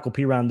is La'Mical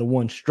Perine, the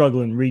one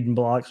struggling reading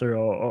blocks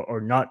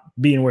or not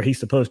being where he's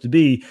supposed to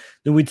be,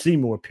 then we'd see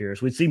more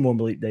Pierce. We'd see more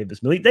Malik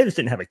Davis. Malik Davis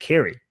didn't have a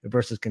carry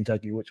versus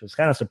Kentucky, which was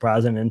kind of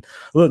surprising. And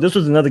look, this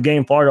was another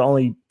game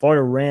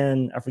Florida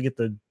ran. I forget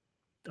the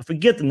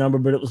number,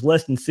 but it was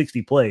less than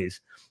 60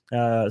 plays.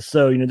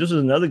 So this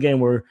was another game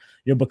where,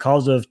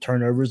 because of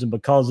turnovers and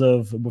because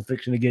of, we're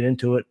fixing to get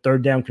into it,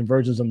 third down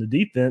conversions on the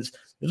defense,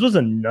 this was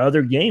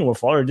another game where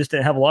Florida just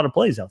didn't have a lot of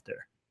plays out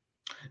there.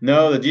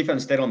 No, the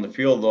defense stayed on the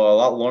field a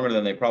lot longer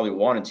than they probably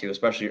wanted to,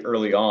 especially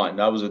early on.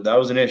 That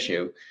was an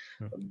issue.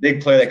 A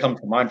big play that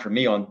comes to mind for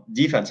me on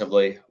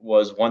defensively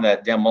was one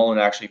that Dan Mullen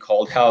actually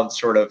called out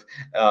sort of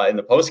in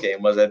the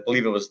postgame. I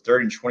believe it was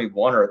 3rd and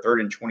 21 or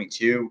 3rd and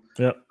 22.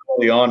 Yep.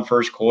 Early on,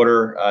 first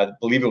quarter. I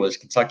believe it was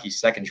Kentucky's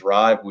second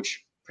drive,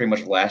 which pretty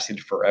much lasted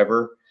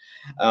forever.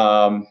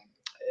 The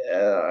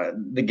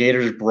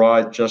Gators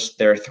brought just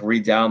their 3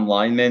 down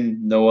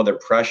linemen, no other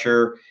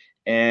pressure.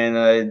 And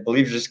I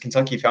believe just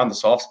Kentucky found the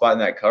soft spot in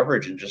that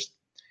coverage and just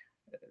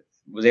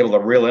was able to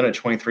reel in a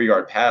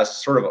 23-yard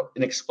pass sort of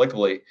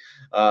inexplicably,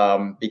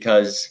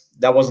 because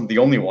that wasn't the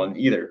only one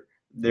either.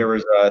 There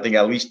was, I think,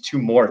 at least 2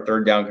 more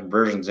third down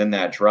conversions in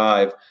that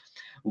drive.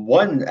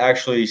 One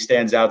actually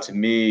stands out to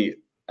me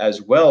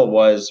as well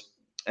was,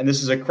 and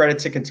this is a credit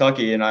to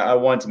Kentucky, and I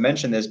wanted to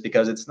mention this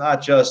because it's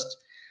not just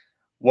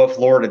what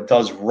Florida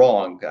does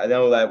wrong. I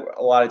know that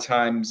a lot of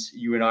times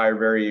you and I are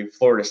very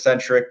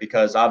Florida-centric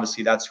because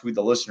obviously that's who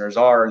the listeners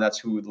are and that's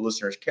who the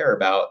listeners care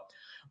about.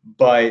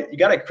 But you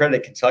got to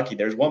credit Kentucky.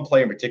 There's one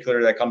play in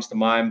particular that comes to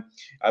mind.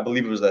 I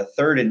believe it was a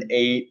 3rd and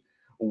 8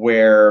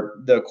 where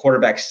the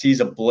quarterback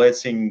sees a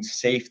blitzing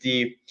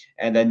safety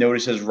and then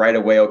notices right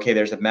away, okay,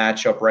 there's a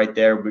matchup right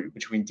there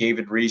between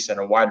David Reese and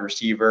a wide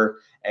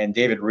receiver. And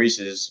David Reese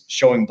is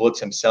showing blitz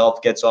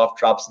himself, gets off,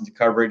 drops into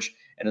coverage,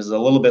 and is a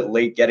little bit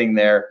late getting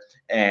there.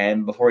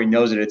 And before he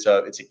knows it, it's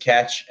a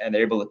catch, and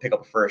they're able to pick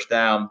up a first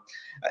down.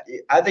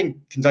 I think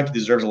Kentucky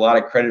deserves a lot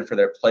of credit for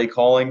their play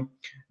calling.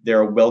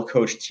 They're a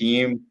well-coached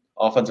team.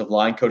 Offensive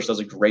line coach does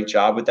a great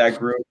job with that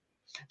group.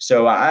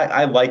 So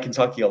I like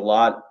Kentucky a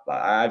lot.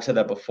 I've said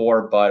that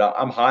before, but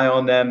I'm high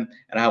on them,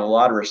 and I have a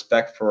lot of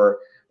respect for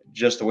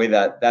just the way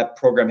that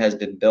program has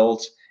been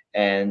built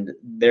and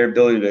their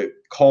ability to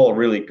call a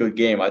really good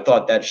game. I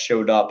thought that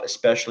showed up,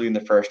 especially in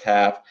the first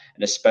half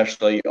and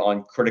especially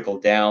on critical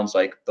downs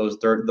like those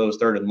third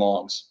and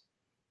longs.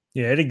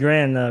 Yeah, Eddie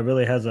Gran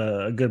really has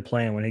a good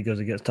plan when he goes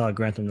against Todd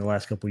Grantham the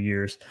last couple of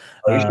years.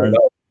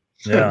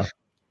 Yeah.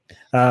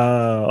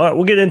 All right,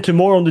 we'll get into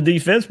more on the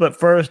defense, but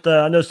first,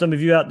 I know some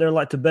of you out there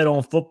like to bet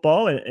on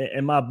football,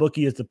 and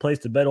MyBookie is the place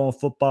to bet on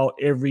football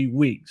every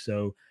week.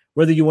 So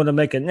whether you want to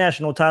make a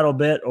national title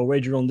bet or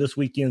wager on this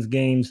weekend's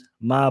games,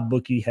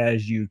 MyBookie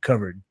has you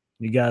covered.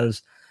 You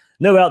guys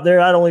know out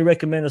there, I'd only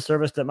recommend a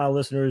service that my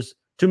listeners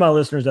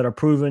that are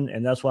proven,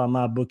 and that's why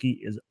MyBookie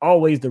is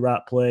always the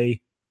right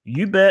play.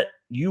 You bet,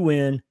 you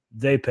win,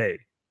 they pay.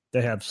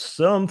 They have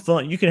some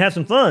fun. You can have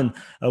some fun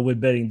with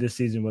betting this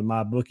season with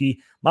MyBookie.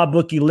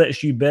 MyBookie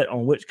lets you bet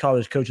on which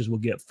college coaches will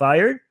get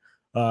fired,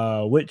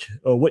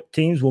 what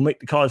teams will make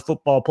the college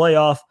football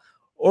playoff,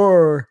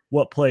 or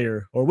which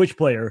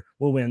player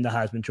will win the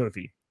Heisman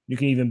Trophy. You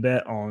can even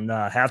bet on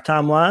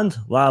halftime lines,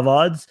 live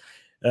odds.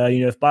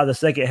 If by the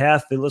second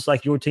half it looks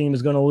like your team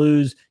is going to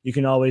lose, you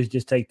can always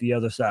just take the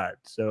other side.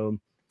 So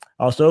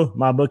also,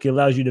 MyBookie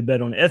allows you to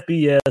bet on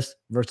FBS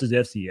versus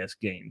FCS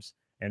games.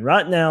 And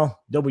right now,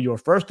 double your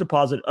first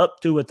deposit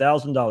up to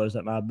 $1,000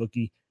 at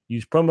MyBookie.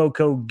 Use promo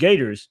code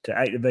GATORS to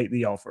activate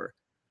the offer.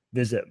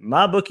 Visit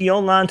MyBookie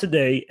online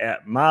today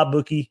at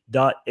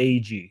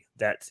mybookie.ag.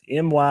 That's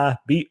MYBOOKIE.ag.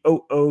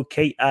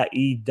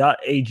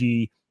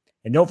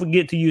 And don't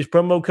forget to use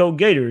promo code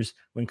GATORS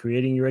when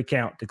creating your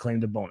account to claim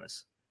the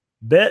bonus.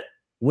 Bet,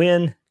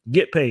 win,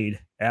 get paid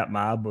at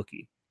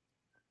MyBookie.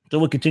 So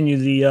we'll continue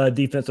the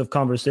defensive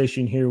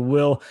conversation here,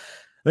 Will.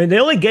 I mean, they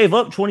only gave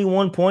up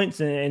 21 points,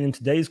 and in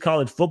today's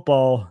college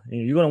football,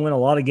 you're going to win a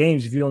lot of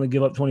games if you only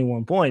give up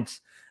 21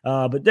 points.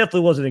 But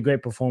definitely wasn't a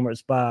great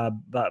performance by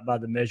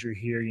the measure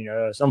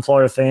here. Some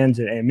Florida fans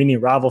and many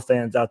rival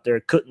fans out there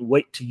couldn't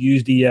wait to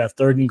use the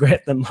third and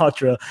Grantham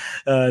mantra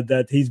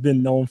that he's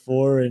been known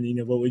for,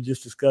 and what we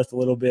just discussed a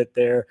little bit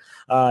there.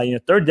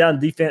 Third down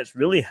defense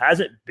really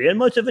hasn't been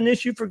much of an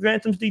issue for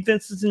Grantham's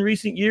defenses in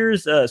recent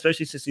years,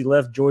 especially since he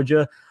left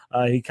Georgia.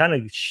 He kind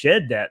of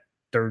shed that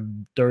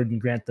third and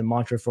Grantham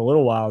mantra for a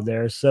little while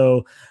there.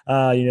 So,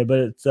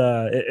 but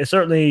it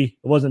certainly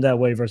wasn't that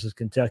way versus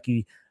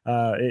Kentucky.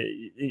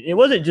 It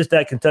wasn't just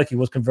that Kentucky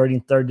was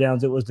converting third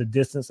downs. It was the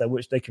distance at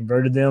which they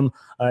converted them,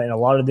 and a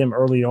lot of them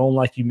early on,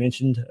 like you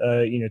mentioned,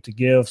 to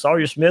give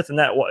Sawyer Smith and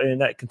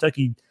that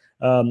Kentucky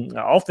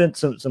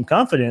offense some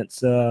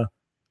confidence.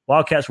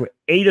 Wildcats were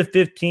 8 of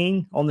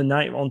 15 on the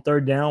night on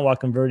third down while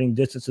converting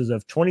distances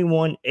of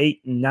 21,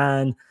 8, and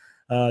 9.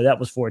 That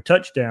was for a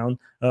touchdown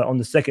on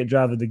the second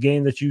drive of the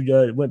game that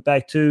you went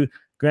back to.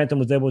 Grantham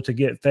was able to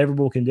get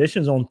favorable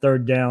conditions on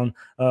third down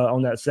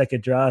on that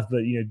second drive,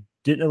 but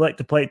didn't elect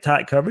to play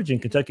tight coverage,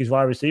 and Kentucky's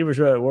wide receivers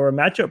were a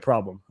matchup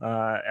problem.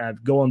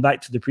 Going back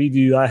to the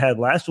preview I had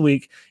last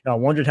week, I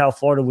wondered how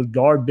Florida would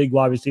guard big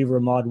wide receiver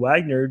Ahmad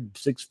Wagner,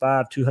 6'5",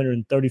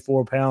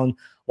 234-pound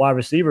wide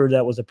receiver.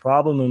 That was a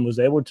problem and was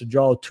able to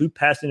draw 2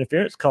 pass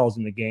interference calls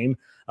in the game.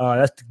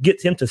 That's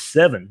gets him to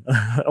 7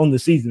 on the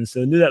season.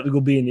 So I knew that was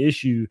going to be an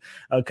issue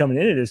coming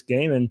into this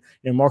game. And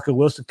Marco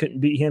Wilson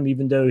couldn't beat him,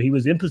 even though he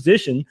was in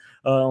position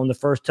on the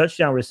first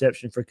touchdown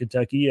reception for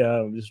Kentucky.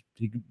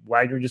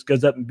 Wagner just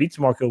goes up and beats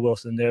Marco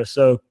Wilson there.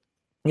 So,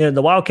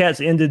 the Wildcats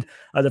ended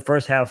the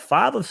first half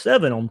 5 of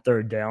 7 on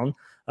third down.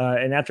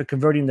 And after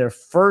converting their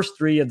first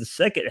 3 of the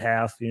second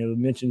half, we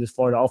mentioned this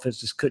Florida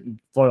offense couldn't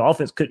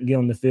get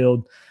on the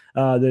field.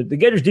 The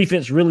Gators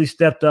defense really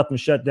stepped up and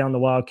shut down the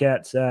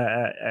Wildcats,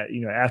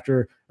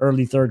 after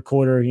early third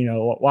quarter,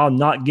 while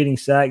not getting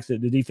sacks. The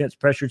defense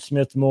pressured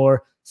Smith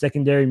more.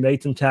 Secondary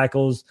made some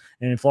tackles,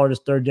 and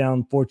Florida's third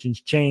down fortunes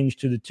changed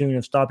to the tune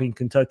of stopping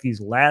Kentucky's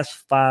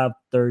last 5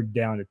 third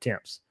down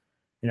attempts.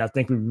 And I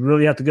think we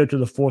really have to go to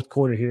the fourth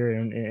quarter here,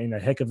 and a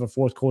heck of a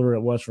fourth quarter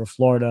it was for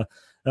Florida.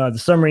 The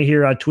summary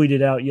here I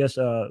tweeted out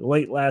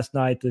late last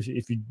night.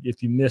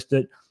 If you missed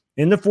it,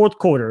 in the fourth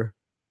quarter,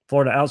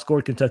 Florida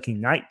outscored Kentucky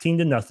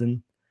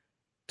 19-0.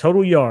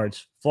 Total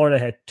yards, Florida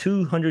had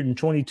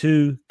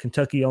 222.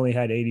 Kentucky only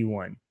had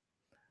 81.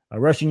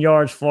 Rushing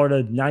yards,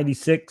 Florida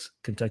 96.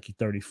 Kentucky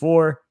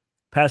 34.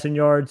 Passing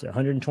yards,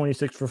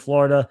 126 for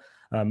Florida.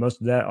 Most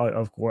of that,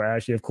 of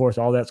course,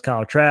 all that's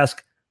Kyle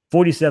Trask.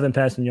 47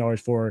 passing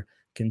yards for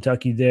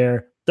Kentucky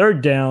there.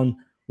 Third down,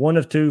 1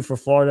 of 2 for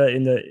Florida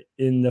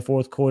in the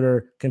fourth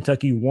quarter.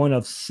 Kentucky 1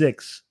 of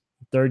 6.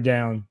 Third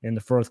down in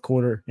the fourth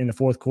quarter.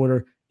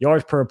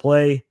 Yards per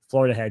play,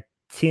 Florida had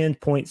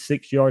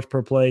 10.6 yards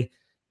per play,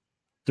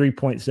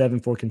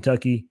 3.7 for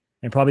Kentucky.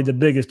 And probably the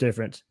biggest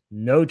difference,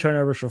 no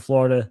turnovers for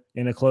Florida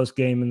in a close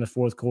game in the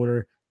fourth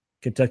quarter.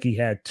 Kentucky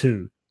had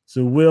 2.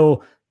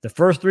 So, the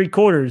first 3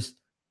 quarters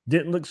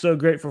didn't look so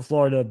great for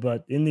Florida,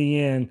 but in the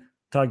end,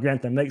 Todd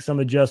Grantham makes some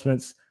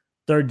adjustments.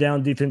 Third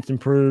down defense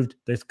improved.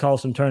 They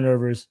caused some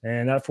turnovers,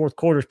 and that fourth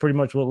quarter is pretty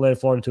much what led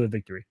Florida to a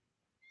victory.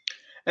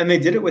 And they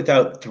did it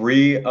without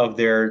 3 of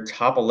their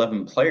top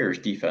 11 players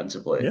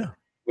defensively,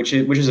 which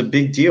is a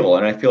big deal.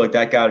 And I feel like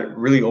that got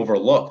really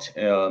overlooked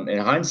in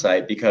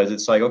hindsight, because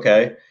it's like,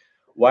 okay,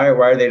 why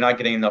are they not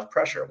getting enough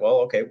pressure? Well,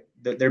 okay,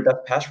 their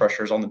best pass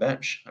rusher is on the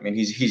bench. I mean,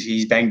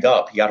 he's banged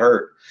up. He got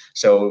hurt.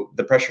 So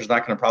the pressure is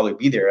not going to probably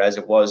be there as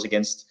it was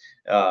against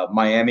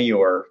Miami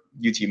or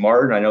UT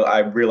Martin. I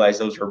realize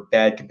those are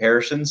bad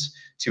comparisons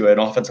to an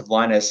offensive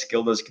line as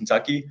skilled as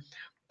Kentucky.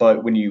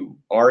 But when you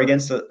are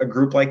against a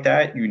group like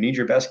that, you need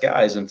your best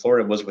guys. And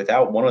Florida was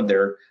without one of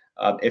their,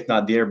 if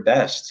not their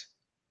best,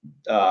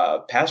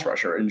 pass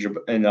rusher in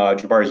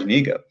Jabari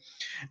Zuniga.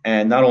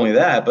 And not only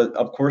that, but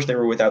of course they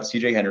were without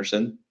C.J.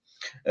 Henderson,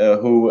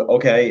 who,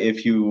 okay,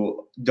 if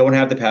you don't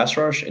have the pass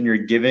rush and you're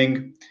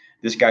giving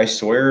this guy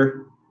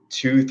Sawyer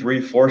 2, 3,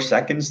 4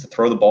 seconds to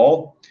throw the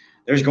ball,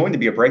 there's going to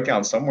be a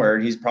breakdown somewhere,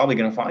 and he's probably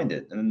going to find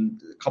it.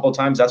 And a couple of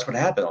times that's what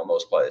happened on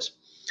those plays.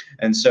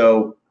 And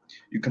so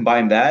you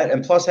combine that,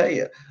 and plus,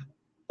 hey,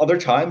 other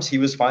times he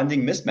was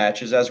finding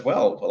mismatches as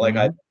well. Like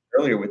I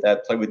earlier with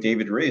that play with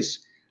David Reese.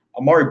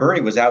 Amari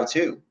Burney was out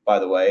too, by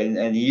the way,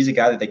 and he's a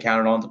guy that they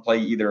counted on to play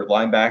either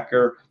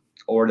linebacker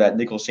or that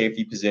nickel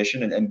safety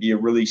position and be a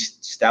really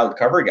stout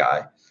cover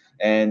guy.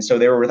 And so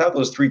they were without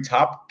those 3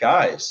 top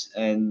guys.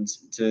 And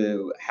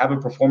to have a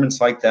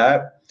performance like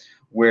that,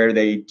 where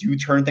they do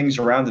turn things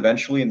around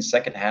eventually in the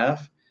second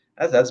half,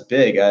 that's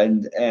big.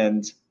 And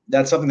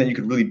that's something that you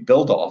could really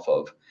build off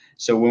of.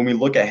 So when we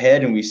look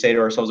ahead and we say to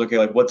ourselves, okay,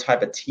 like what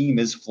type of team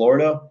is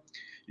Florida?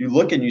 You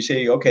look and you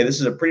say, okay, this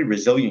is a pretty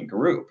resilient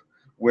group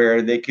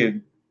where they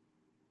could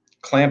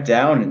clamp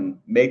down and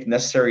make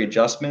necessary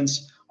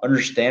adjustments,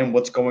 understand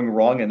what's going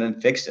wrong, and then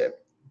fix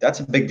it. That's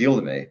a big deal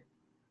to me.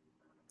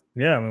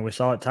 Yeah, I mean, we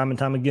saw it time and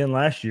time again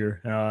last year,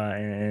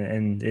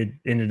 and it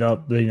ended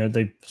up,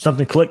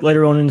 something clicked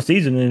later on in the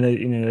season,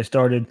 and they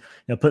started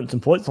putting some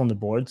points on the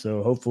board.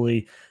 So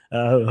hopefully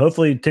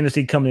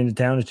Tennessee coming into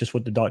town is just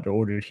what the doctor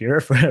ordered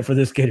here for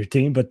this Gator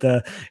team. But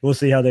we'll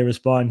see how they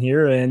respond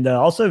here. And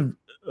also,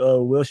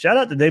 we'll shout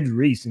out to David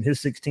Reese and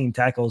his 16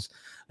 tackles.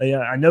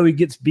 I know he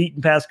gets beat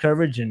in pass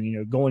coverage,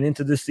 and going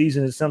into this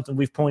season is something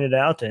we've pointed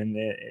out, and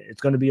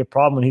it's going to be a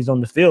problem when he's on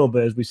the field.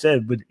 But as we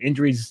said, with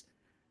injuries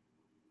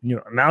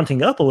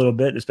mounting up a little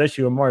bit,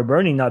 especially with Amari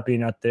Burney not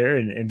being out there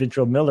and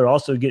Ventrell Miller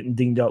also getting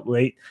dinged up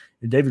late.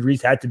 And David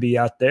Reese had to be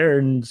out there.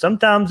 And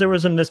sometimes there were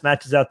some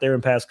mismatches out there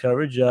in pass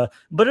coverage,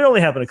 but it only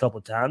happened a couple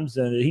of times.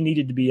 And he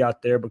needed to be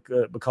out there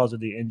because of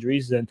the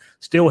injuries and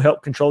still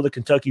help control the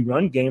Kentucky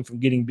run game from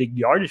getting big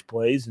yardage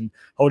plays and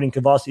holding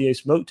Cavassier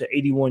Smoke to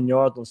 81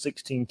 yards on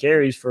 16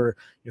 carries for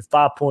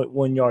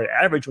 5.1 yard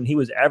average when he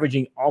was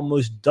averaging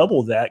almost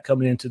double that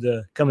coming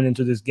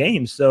into this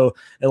game. So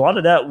a lot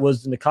of that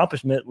was an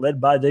accomplishment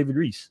led by David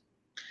Reese.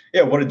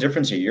 Yeah, what a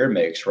difference a year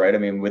makes, right? I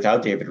mean,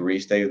 without David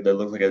Reese, they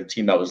look like a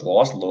team that was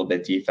lost a little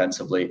bit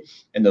defensively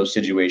in those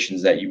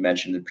situations that you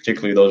mentioned, and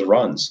particularly those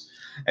runs.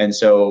 And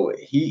so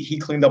he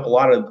cleaned up a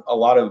lot of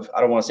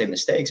I don't want to say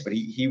mistakes, but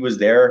he was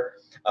there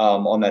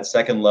on that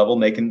second level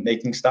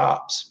making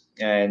stops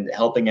and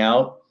helping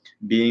out,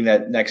 being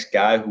that next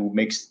guy who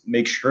makes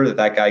sure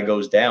that guy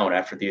goes down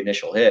after the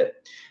initial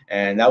hit.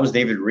 And that was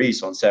David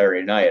Reese on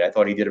Saturday night. I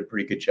thought he did a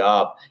pretty good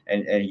job,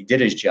 and he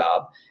did his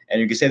job. And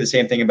you can say the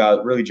same thing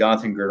about really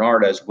Jonathan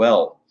Grenard as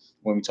well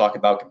when we talk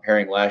about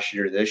comparing last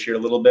year to this year a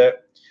little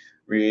bit.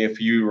 If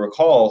you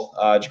recall,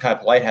 Ja'Kai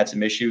Polite had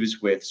some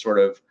issues with sort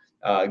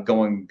of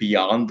going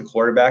beyond the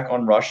quarterback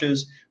on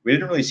rushes. We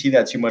didn't really see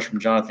that too much from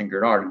Jonathan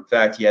Grenard. In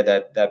fact, he had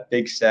that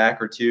big sack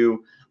or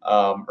two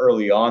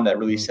early on that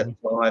really set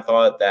the tone. I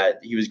thought that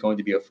he was going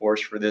to be a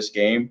force for this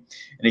game.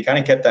 And he kind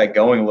of kept that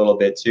going a little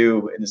bit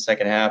too in the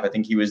second half. I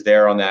think he was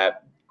there on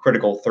that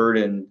critical third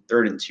and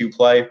 2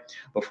 play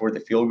before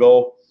the field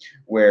goal,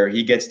 where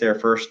he gets there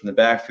first in the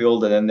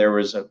backfield. And then there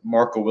was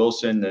Marco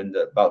Wilson and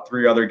about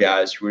 3 other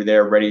guys who were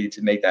there ready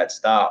to make that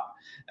stop,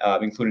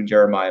 including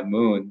Jeremiah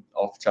Moon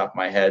off the top of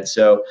my head.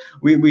 So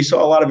we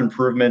saw a lot of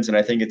improvements, and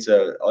I think it's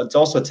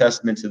also a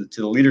testament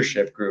to the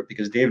leadership group,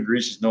 because David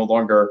Reese is no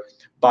longer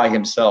by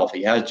himself.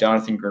 He has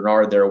Jonathan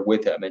Grenard there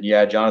with him. And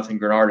yeah, Jonathan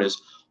Grenard is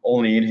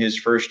only in his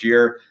first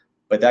year,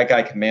 but that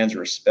guy commands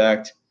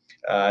respect.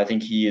 I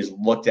think he is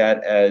looked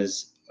at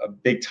as a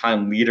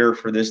big-time leader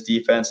for this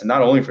defense, and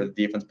not only for the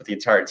defense, but the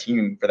entire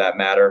team for that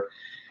matter.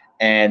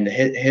 And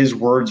his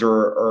words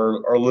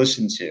are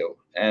listened to.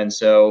 And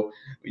so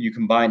you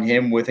combine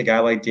him with a guy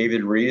like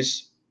David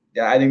Reese.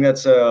 I think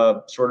that's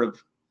a sort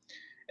of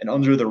an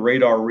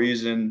under-the-radar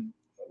reason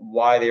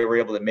why they were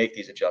able to make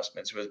these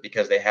adjustments, was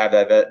because they have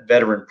that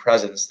veteran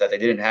presence that they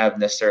didn't have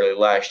necessarily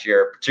last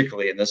year,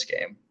 particularly in this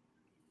game.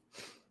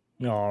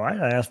 All right.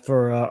 I asked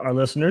for our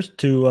listeners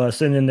to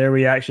send in their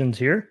reactions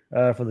here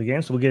for the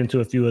game. So we'll get into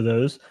a few of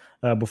those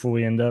before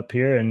we end up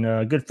here.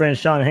 And good friend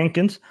Sean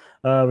Hankins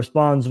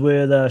responds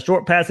with a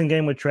short passing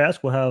game with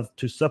Trask will have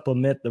to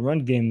supplement the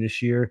run game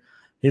this year.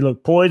 He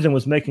looked poised and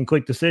was making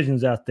quick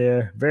decisions out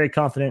there. Very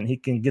confident he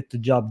can get the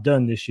job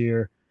done this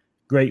year.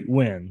 Great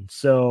win.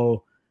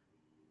 So,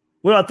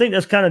 well, I think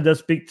that's kind of does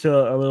speak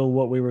to a little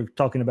what we were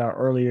talking about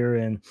earlier.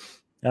 And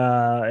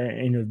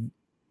the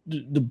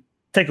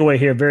takeaway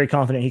here, very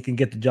confident he can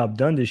get the job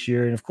done this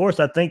year. And of course,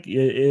 I think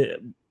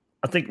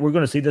we're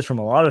going to see this from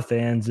a lot of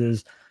fans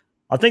is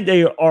I think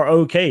they are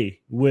okay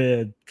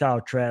with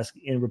Kyle Trask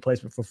in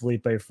replacement for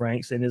Felipe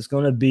Franks. And it's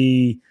going to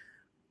be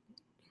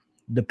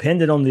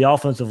dependent on the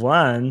offensive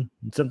line,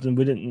 something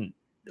we didn't,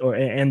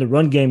 and the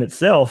run game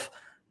itself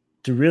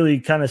to really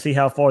kind of see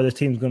how far this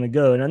team's going to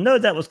go. And I know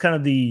that was kind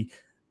of the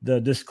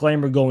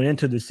disclaimer going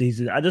into the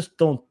season. I just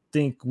don't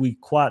think we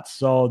quite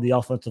saw the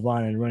offensive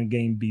line and run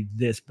game be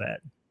this bad.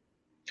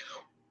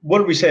 What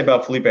did we say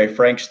about Felipe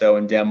Franks, though,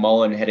 and Dan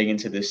Mullen heading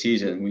into the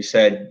season? We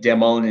said Dan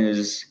Mullen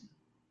is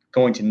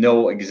going to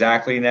know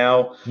exactly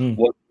now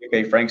what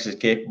Felipe Franks is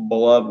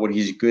capable of, what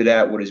he's good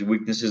at, what his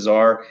weaknesses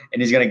are,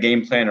 and he's going to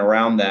game plan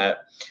around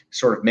that,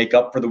 sort of make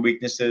up for the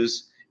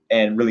weaknesses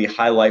and really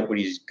highlight what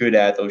he's good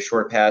at, those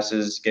short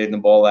passes, getting the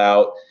ball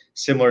out,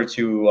 similar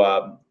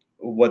to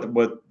what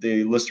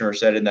the listener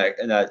said in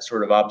that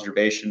sort of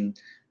observation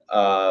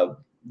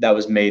that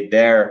was made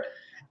there.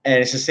 And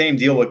it's the same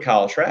deal with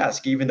Kyle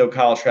Trask. Even though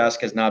Kyle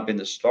Trask has not been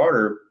the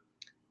starter,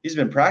 he's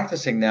been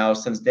practicing now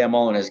since Dan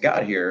Mullen has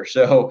got here.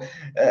 So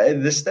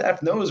the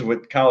staff knows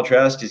what Kyle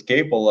Trask is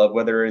capable of,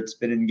 whether it's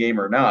been in game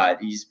or not.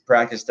 He's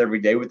practiced every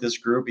day with this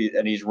group,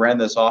 and he's ran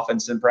this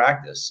offense in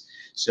practice.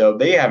 So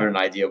they have an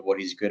idea of what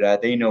he's good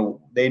at. They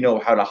know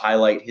how to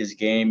highlight his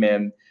game,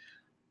 and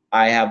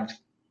I have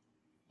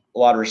a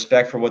lot of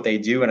respect for what they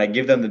do, and I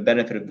give them the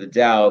benefit of the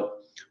doubt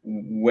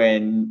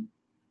when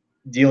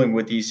dealing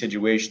with these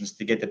situations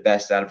to get the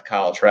best out of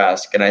Kyle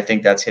Trask. And I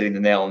think that's hitting the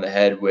nail on the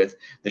head with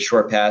the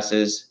short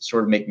passes,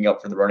 sort of making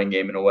up for the running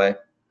game in a way.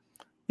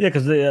 Yeah,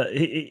 because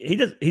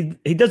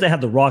he doesn't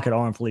have the rocket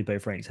arm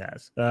Felipe Franks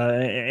has,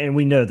 and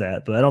we know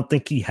that. But I don't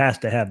think he has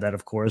to have that,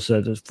 of course,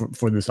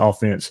 for this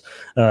offense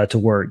to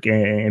work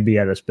and be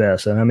at its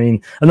best. And I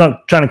mean, I'm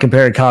not trying to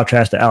compare and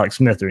contrast to Alex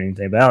Smith or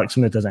anything, but Alex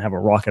Smith doesn't have a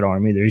rocket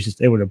arm either. He's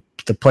just able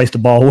to place the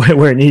ball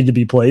where it needed to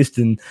be placed,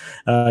 and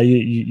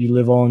you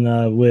live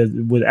on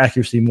with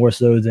accuracy more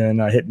so than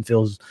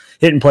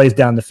hitting plays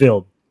down the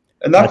field.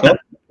 And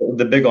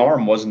the big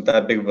arm wasn't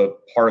that big of a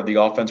part of the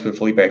offense with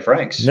Felipe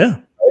Franks. Yeah.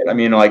 I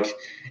mean, like,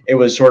 it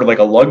was sort of like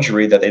a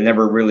luxury that they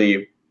never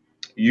really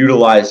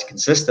utilized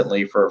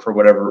consistently for a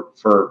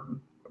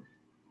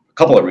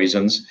couple of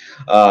reasons.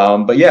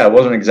 But yeah, it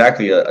wasn't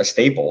exactly a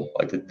staple,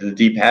 like the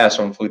deep pass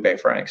on Felipe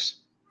Franks.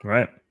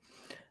 Right.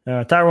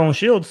 Tyrone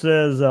Shields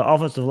says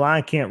offensive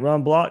line can't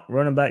run block.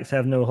 Running backs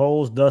have no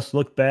holes, thus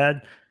look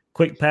bad.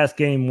 Quick pass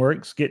game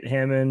works. Get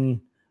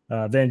Hammond,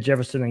 Van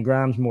Jefferson, and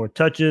Grimes more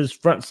touches.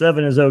 Front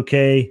seven is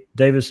okay.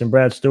 Davis and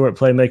Brad Stewart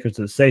playmakers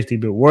at safety,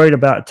 but worried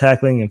about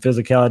tackling and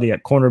physicality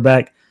at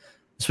cornerback,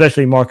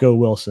 especially Marco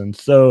Wilson.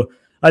 So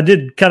I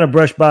did kind of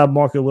brush by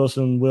Marco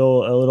Wilson, a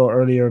little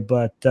earlier,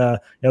 but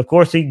of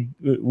course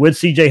with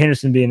C.J.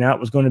 Henderson being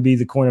out, was going to be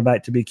the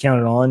cornerback to be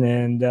counted on,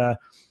 and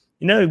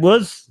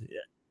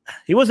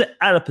he wasn't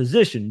out of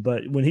position,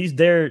 but when he's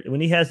there, when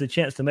he has the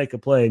chance to make a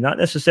play, not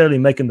necessarily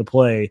making the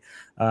play,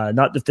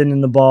 not defending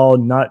the ball,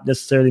 not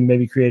necessarily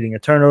maybe creating a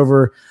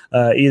turnover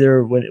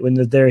either when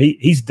they're there.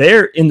 He's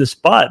there in the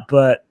spot,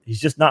 but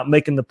he's just not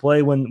making the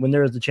play when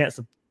there is a chance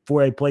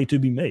for a play to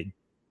be made.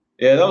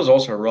 Yeah, that was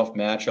also a rough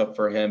matchup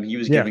for him. He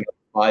was giving up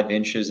 5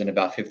 inches and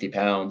about 50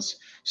 pounds.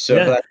 So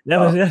that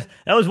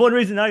was one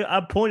reason I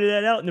pointed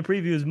that out in the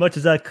preview as much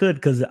as I could,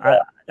 because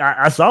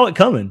I saw it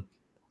coming.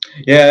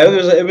 Yeah,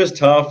 it was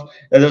tough.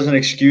 That doesn't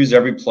excuse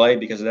every play,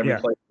 because every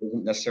play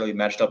isn't necessarily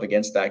matched up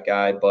against that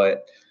guy.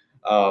 But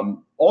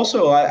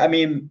also, I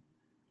mean,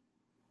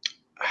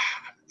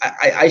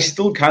 I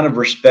still kind of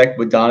respect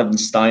what Donovan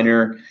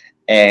Steiner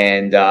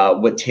and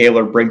what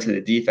Taylor bring to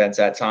the defense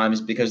at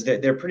times, because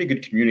they're pretty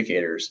good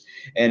communicators.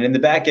 And in the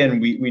back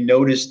end, we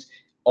noticed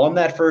on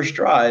that first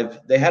drive,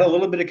 they had a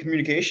little bit of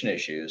communication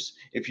issues.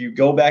 If you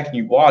go back and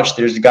you watch,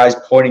 there's guys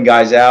pointing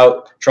guys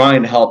out,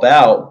 trying to help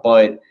out,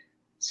 but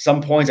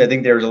some points, I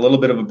think there was a little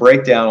bit of a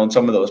breakdown on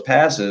some of those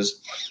passes,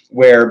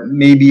 where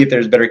maybe if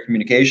there's better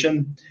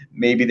communication,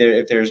 maybe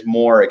if there's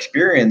more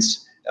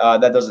experience,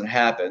 that doesn't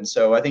happen.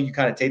 So I think you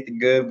kind of take the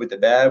good with the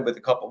bad with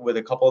a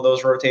couple of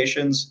those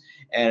rotations,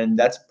 and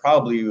that's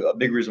probably a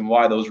big reason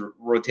why those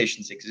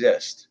rotations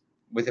exist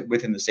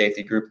within the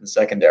safety group and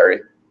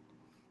secondary.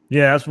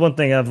 Yeah, that's one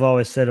thing I've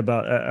always said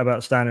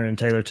about Steiner and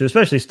Taylor too,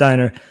 especially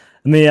Steiner.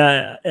 I mean,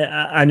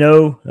 I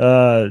know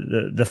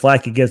the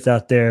flack he gets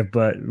out there,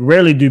 but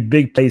rarely do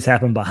big plays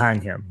happen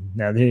behind him.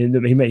 Now, he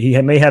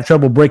may have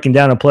trouble breaking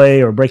down a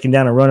play or breaking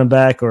down a running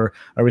back or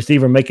a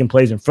receiver making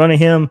plays in front of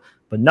him,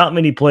 but not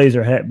many big plays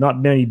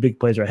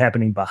are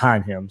happening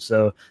behind him.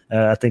 So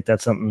I think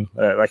that's something,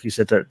 like you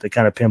said, to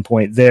kind of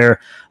pinpoint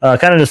there.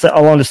 Kind of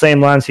along the same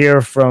lines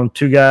here from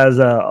two guys.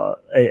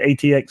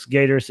 ATX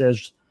Gator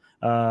says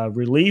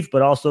relief,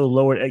 but also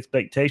lowered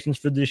expectations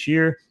for this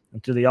year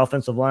until the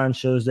offensive line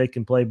shows they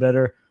can play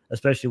better,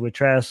 especially with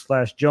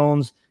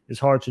Trask/Jones. It's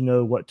hard to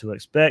know what to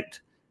expect.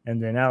 And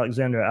then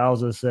Alexander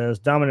Alza says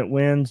dominant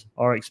wins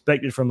are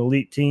expected from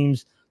elite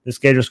teams. This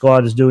Gator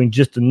squad is doing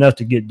just enough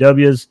to get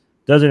W's.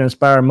 Doesn't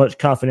inspire much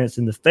confidence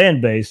in the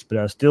fan base, but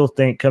I still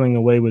think coming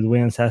away with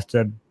wins has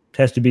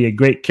to be a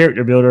great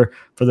character builder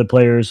for the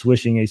players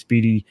wishing a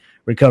speedy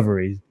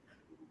recovery.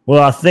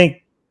 Well, I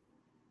think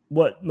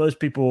what most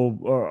people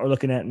are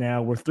looking at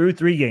now, we're through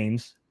 3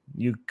 games.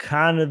 You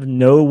kind of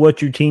know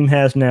what your team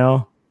has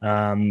now.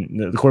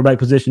 The quarterback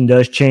position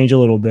does change a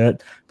little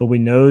bit, but we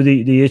know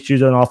the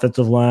issues on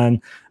offensive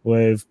line.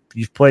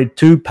 You've played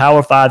 2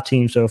 Power 5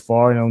 teams so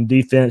far, and on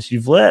defense,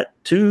 you've let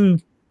 2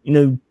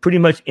 pretty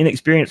much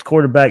inexperienced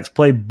quarterbacks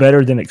play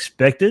better than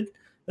expected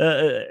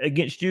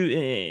against you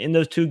in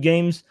those 2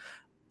 games.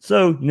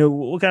 So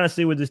we'll kind of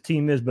see what this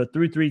team is, but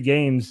through 3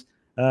 games,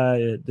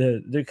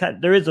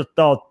 there is a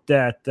thought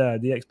that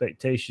the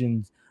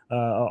expectations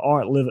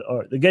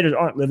the Gators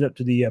aren't living up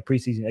to the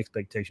preseason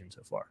expectations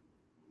so far.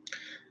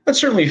 That's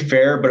certainly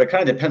fair, but it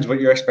kind of depends what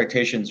your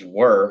expectations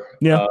were.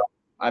 Yeah.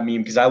 I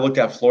mean, because I looked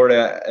at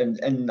Florida,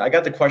 and I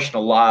got the question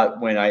a lot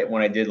when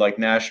I did like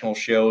national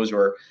shows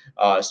or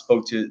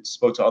spoke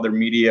to other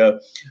media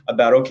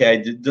about,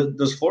 okay,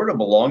 does Florida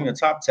belong in the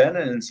top 10?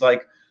 And it's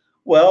like,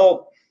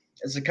 well,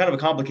 it's a kind of a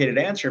complicated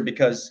answer,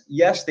 because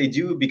yes, they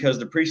do, because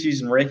the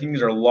preseason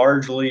rankings are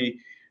largely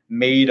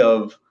made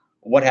of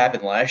what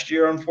happened last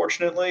year,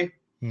 unfortunately.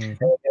 Mm-hmm.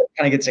 It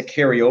kind of gets a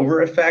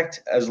carryover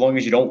effect as long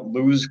as you don't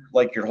lose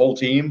like your whole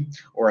team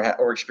or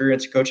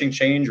experience a coaching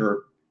change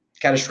or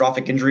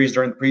catastrophic injuries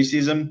during the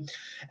preseason.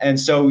 And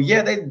so,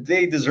 yeah,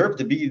 they deserve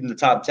to be in the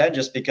top 10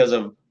 just because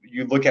of,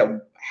 you look at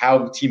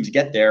how teams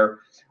get there.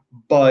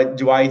 But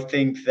do I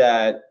think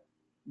that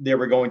they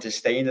were going to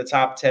stay in the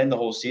top 10 the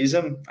whole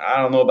season? I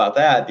don't know about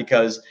that,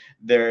 because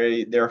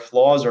their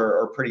flaws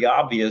are pretty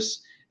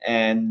obvious,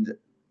 and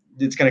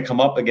it's going to come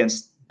up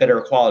against better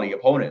quality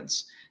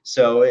opponents.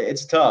 So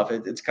it's tough.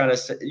 It's kind of,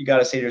 you got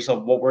to say to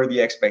yourself, what were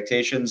the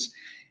expectations?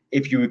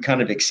 If you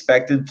kind of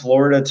expected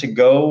Florida to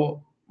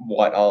go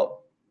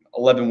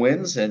 11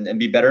 wins and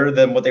be better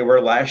than what they were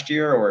last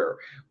year,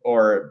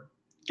 or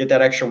get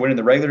that extra win in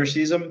the regular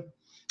season,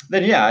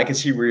 then yeah, I can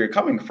see where you're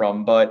coming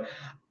from. But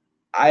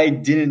I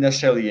didn't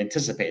necessarily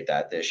anticipate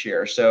that this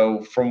year.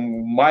 So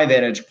from my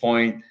vantage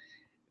point,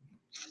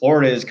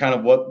 Florida is kind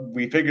of what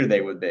we figured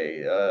they would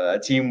be. A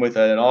team with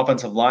an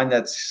offensive line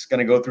that's going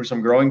to go through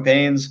some growing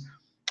pains,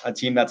 a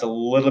team that's a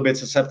little bit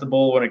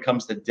susceptible when it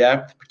comes to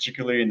depth,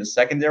 particularly in the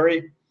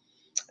secondary.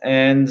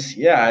 And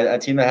yeah, a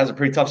team that has a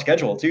pretty tough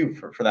schedule too,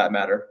 for that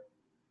matter.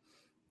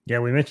 Yeah,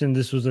 we mentioned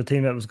this was a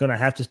team that was going to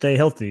have to stay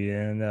healthy,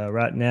 and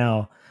right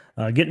now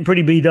getting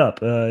pretty beat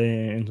up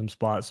in some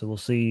spots. So we'll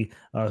see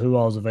who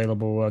all is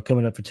available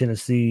coming up for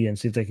Tennessee, and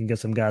see if they can get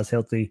some guys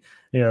healthy,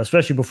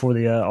 especially before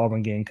the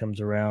Auburn game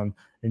comes around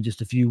in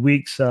just a few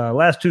weeks.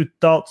 Last two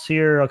thoughts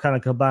here. I'll kind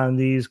of combine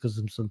these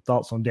because some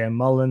thoughts on Dan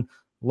Mullen.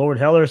 Lord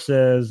Heller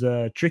says,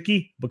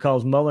 tricky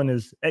because Mullen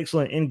is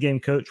excellent in-game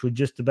coach with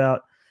just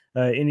about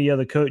any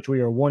other coach.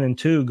 We are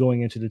 1-2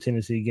 going into the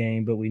Tennessee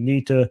game, but we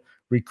need to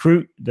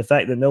recruit. The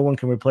fact that no one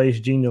can replace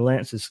Gene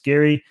Delance is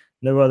scary.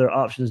 No other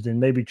options than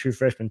maybe true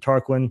freshman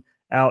Tarquin.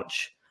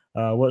 Ouch.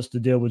 What's the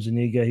deal with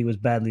Zuniga? He was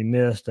badly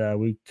missed.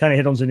 We kind of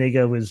hit on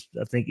Zuniga, was,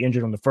 I think,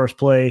 injured on the first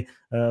play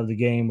of the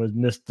game, was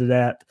missed to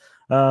that.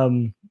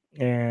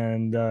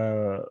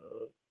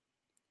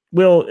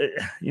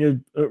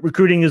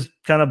 Recruiting is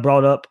kind of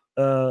brought up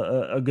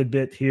a good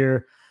bit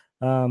here.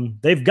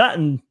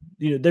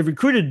 They've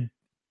recruited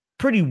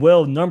pretty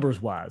well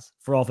numbers-wise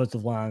for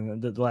offensive line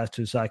the last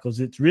two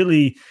cycles. It's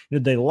really,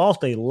 they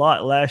lost a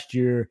lot last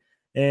year,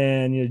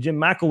 and Jim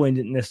McElwain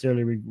didn't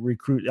necessarily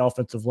recruit the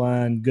offensive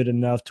line good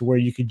enough to where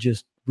you could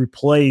just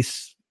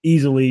replace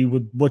easily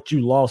with what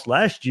you lost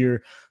last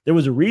year. There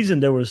was a reason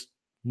there was,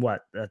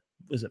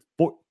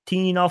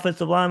 14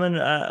 offensive linemen?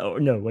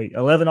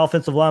 11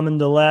 offensive linemen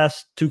the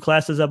last two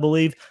classes, I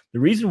believe. The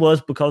reason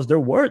was because there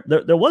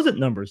wasn't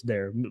numbers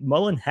there.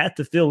 Mullen had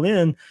to fill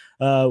in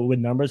with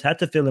numbers, had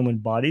to fill in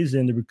with bodies,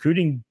 and the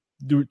recruiting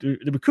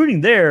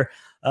there,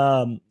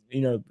 I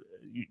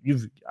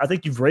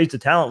think you've raised the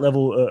talent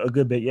level a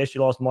good bit. Yes,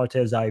 you lost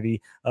Martez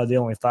Ivy, the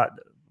only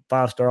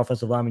five-star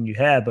offensive lineman you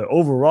had, but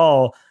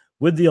overall,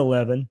 with the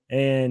 11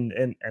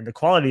 and the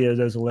quality of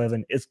those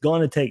 11, it's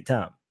going to take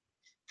time.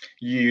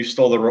 You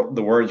stole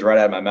the words right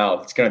out of my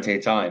mouth. It's going to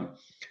take time.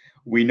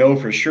 We know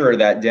for sure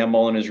that Dan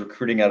Mullen is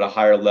recruiting at a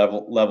higher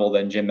level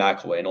than Jim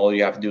McElwain. And all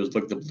you have to do is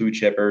look at the blue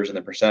chippers and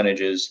the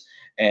percentages,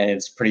 and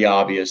it's pretty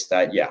obvious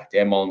that, yeah,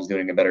 Dan Mullen's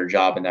doing a better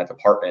job in that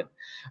department.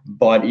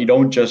 But you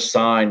don't just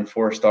sign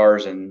 4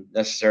 stars and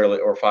necessarily,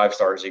 or 5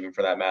 stars even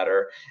for that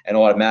matter, and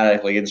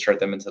automatically insert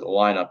them into the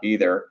lineup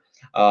either.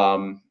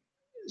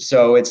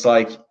 So it's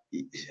like,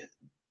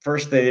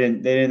 first, they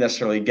didn't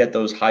necessarily get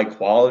those high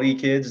quality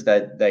kids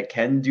that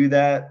can do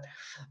that,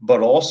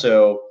 but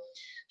also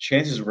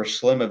chances were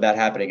slim of that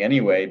happening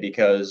anyway,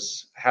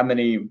 because how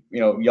many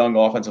young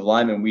offensive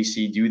linemen we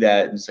see do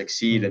that and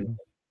succeed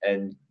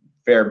and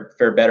fare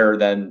better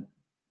than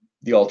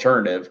the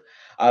alternative.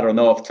 I don't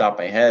know off the top of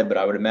my head, but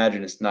I would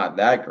imagine it's not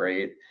that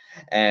great.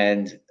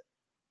 And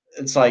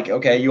it's like,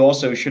 okay, you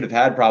also should have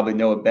had probably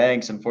Noah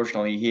Banks.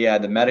 Unfortunately, he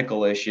had the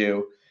medical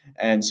issue.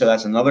 And so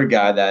that's another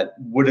guy that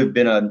would have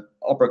been an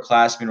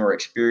upperclassman or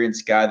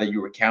experienced guy that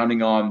you were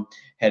counting on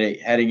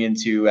heading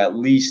into at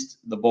least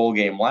the bowl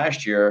game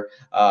last year,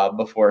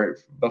 before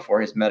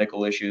his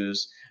medical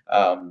issues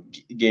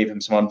gave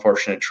him some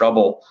unfortunate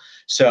trouble.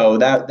 So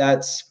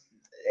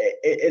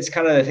it's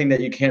kind of the thing that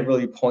you can't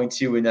really point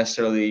to and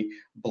necessarily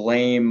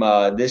blame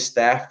this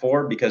staff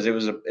for, because it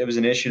was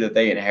an issue that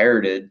they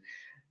inherited.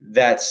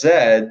 That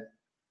said,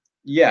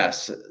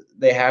 yes,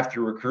 they have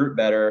to recruit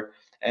better.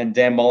 And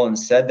Dan Mullen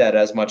said that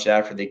as much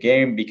after the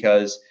game,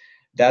 because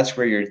that's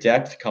where your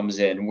depth comes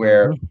in,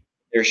 where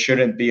there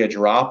shouldn't be a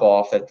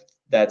drop-off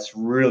that's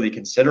really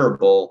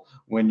considerable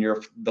when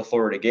you're the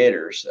Florida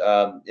Gators.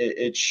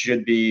 It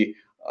should be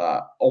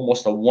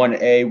almost a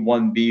 1A,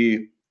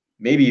 1B,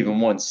 maybe even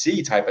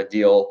 1C type of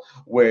deal,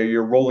 where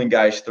you're rolling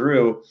guys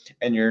through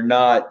and you're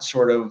not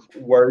sort of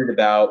worried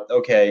about,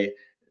 okay,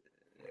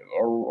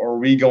 are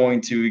we going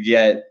to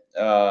get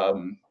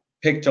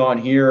picked on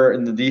here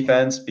in the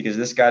defense because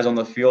this guy's on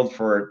the field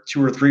for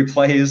 2 or 3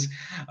 plays?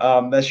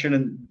 That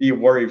shouldn't be a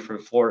worry for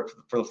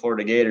the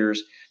Florida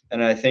Gators.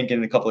 And I think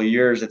in a couple of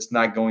years, it's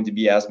not going to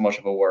be as much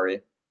of a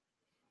worry.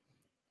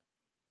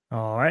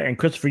 All right. And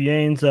Christopher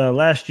Yanes,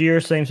 last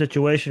year, same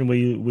situation.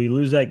 We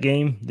lose that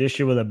game. This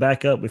year with a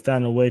backup, we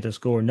found a way to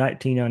score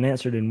 19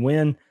 unanswered and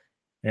win.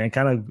 And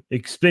kind of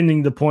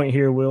extending the point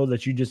here, Will,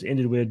 that you just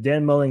ended with,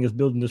 Dan Mullen is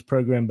building this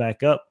program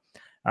back up.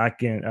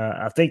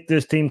 I think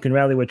this team can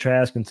rally with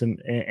Trask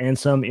and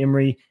some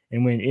Emory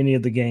and win any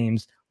of the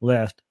games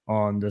left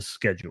on the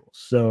schedule.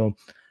 So,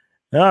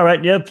 all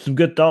right, yep, some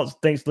good thoughts.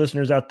 Thanks,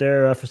 listeners out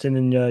there, for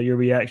sending your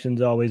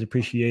reactions. Always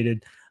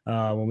appreciated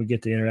when we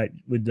get to interact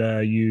with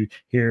you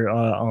here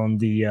on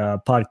the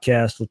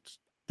podcast.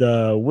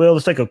 Will,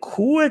 let's take a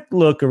quick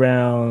look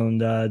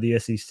around the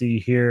SEC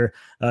here.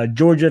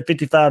 Georgia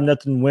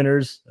 55-0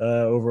 winners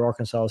over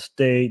Arkansas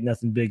State.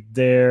 Nothing big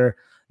there.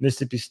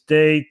 Mississippi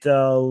State,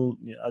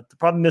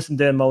 probably missing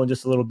Dan Mullen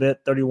just a little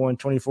bit.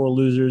 31-24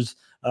 losers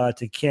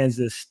to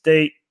Kansas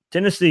State.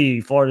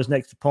 Tennessee, Florida's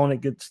next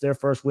opponent, gets their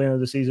first win of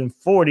the season,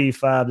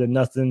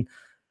 45-0.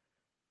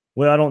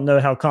 Well, I don't know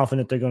how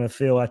confident they're going to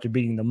feel after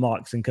beating the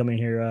Mocs and coming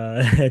here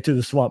to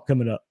the Swamp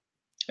coming up.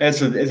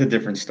 It's a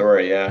different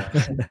story, yeah.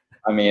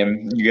 I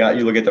mean,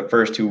 you look at the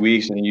first 2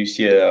 weeks and you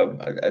see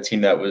a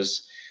team that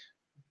was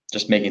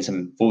just making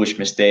some foolish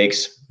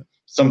mistakes,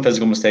 some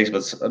physical mistakes,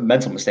 but some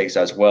mental mistakes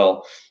as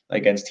well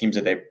against teams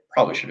that they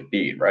probably should have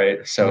beat,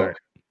 right? So. Right.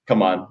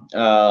 Come on.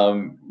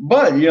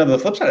 But, the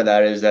flip side of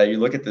that is that you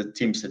look at the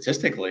team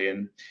statistically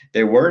and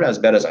they weren't as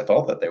bad as I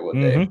thought that they would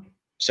be.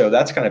 So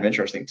that's kind of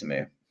interesting to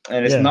me.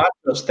 And it's not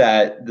just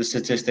that the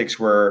statistics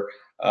were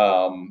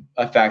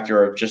a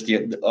factor of just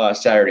the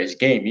Saturday's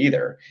game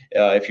either.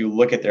 If you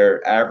look at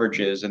their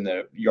averages and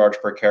the yards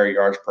per carry,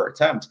 yards per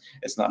attempt,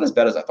 it's not as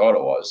bad as I thought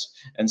it was.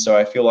 And so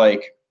I feel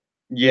like,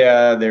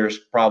 there's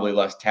probably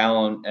less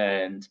talent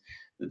and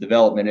the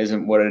development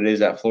isn't what it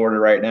is at Florida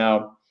right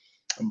now.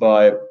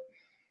 But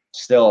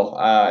still,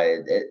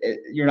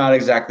 you're not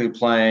exactly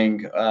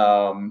playing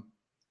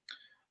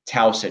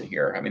Towson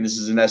here. I mean, this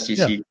is an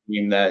SEC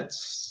team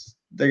that's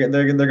they're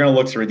going to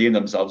look to redeem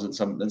themselves in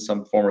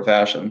some form or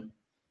fashion.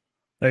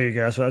 There you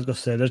go. That's what I was going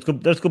to say. There's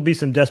going to be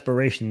some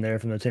desperation there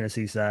from the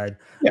Tennessee side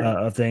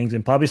of things,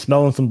 and probably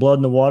smelling some blood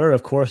in the water.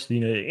 Of course,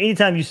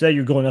 anytime you say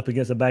you're going up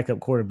against a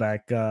backup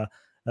quarterback,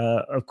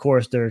 of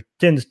course, there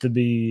tends to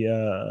be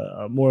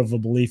more of a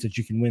belief that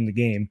you can win the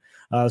game.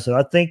 So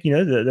I think,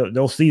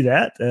 they'll see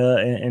that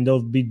and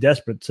they'll be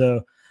desperate.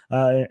 So,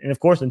 and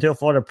of course, until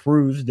Florida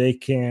proves they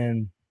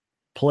can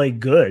play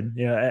good,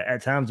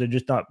 at times they're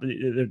just not,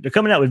 they're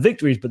coming out with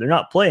victories, but they're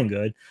not playing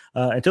good.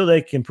 Until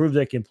they can prove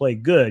they can play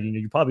good,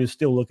 you're probably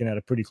still looking at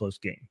a pretty close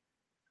game.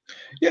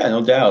 Yeah,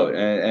 no doubt.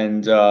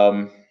 And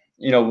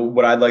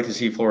what I'd like to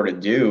see Florida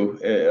do,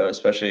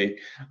 especially,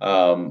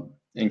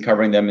 in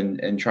covering them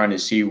and trying to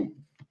see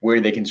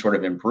where they can sort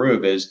of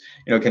improve is,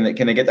 can they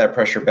get that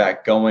pressure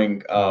back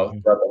going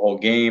throughout the whole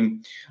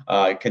game?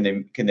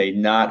 Can they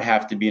not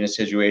have to be in a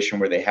situation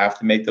where they have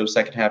to make those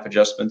second half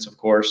adjustments, of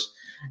course?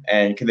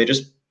 And can they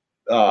just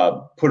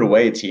put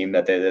away a team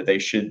that they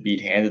should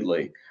beat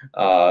handedly?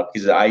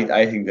 Because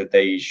I think that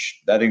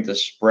I think the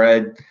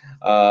spread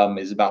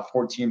is about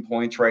 14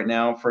 points right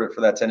now for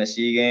that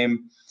Tennessee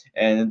game,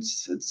 and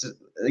it's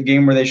a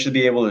game where they should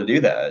be able to do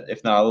that,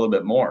 if not a little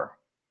bit more.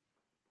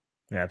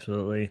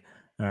 Absolutely.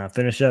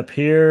 Finish up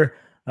here.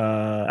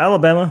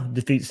 Alabama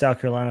defeats South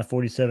Carolina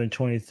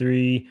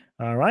 47-23.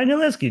 Ryan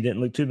Hilinski didn't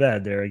look too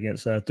bad there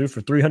against threw for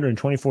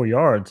 324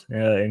 yards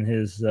in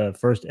his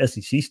first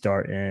SEC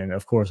start, and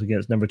of course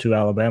against number 2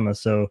 Alabama.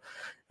 So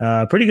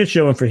pretty good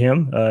showing for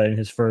him in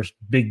his first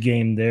big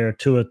game there.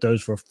 2 of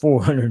those for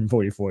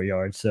 444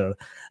 yards. So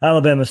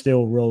Alabama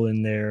still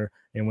rolling there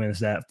and wins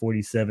that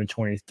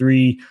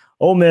 47-23.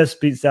 Ole Miss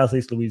beats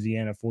Southeast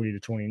Louisiana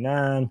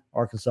 40-29.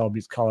 Arkansas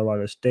beats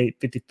Colorado State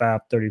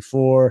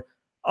 55-34.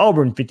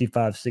 Auburn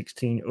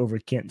 55-16 over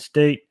Kent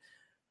State.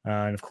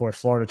 And of course,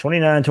 Florida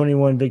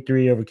 29-21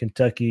 victory over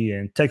Kentucky,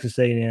 and Texas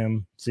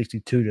A&M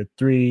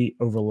 62-3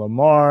 over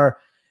Lamar.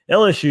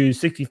 LSU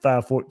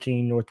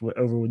 65-14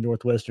 over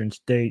Northwestern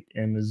State,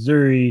 and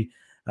Missouri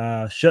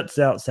shuts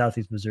out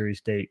Southeast Missouri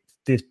State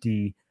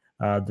 50-0.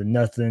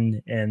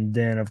 And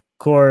then, of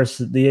course,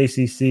 the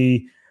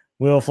ACC.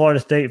 Florida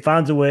State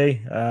finds a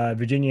way.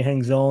 Virginia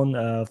hangs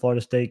on.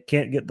 Florida State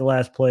can't get the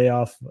last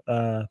playoff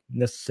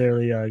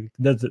necessarily.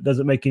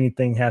 Doesn't make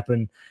anything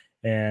happen.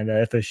 And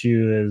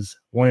FSU is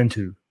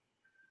 1-2.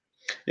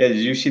 Yeah, did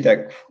you see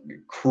that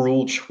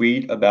cruel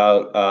tweet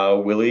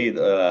about Willie?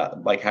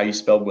 Like how you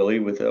spelled Willie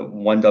with a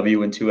 1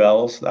 W and 2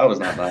 L's? That was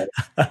not nice.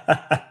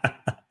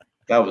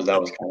 that was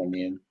kind of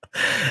mean.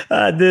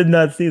 I did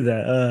not see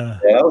that.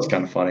 Yeah, that was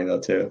kind of funny though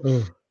too.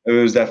 Ooh. It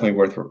was definitely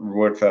worth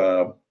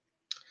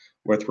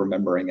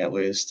remembering at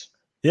least.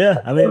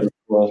 Yeah, I mean, it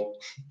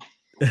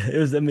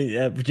was. I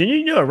mean,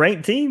 Virginia, a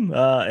ranked team,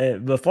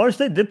 but Florida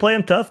State did play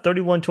them tough,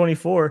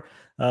 31-24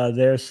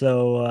 there.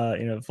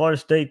 So Florida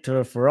State,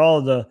 for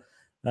all the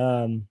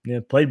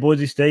played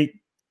Boise State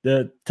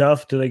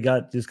tough till they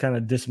got just kind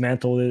of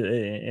dismantled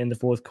in the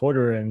fourth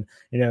quarter, and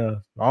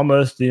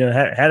almost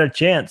had a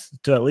chance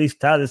to at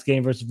least tie this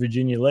game versus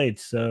Virginia late.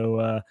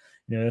 So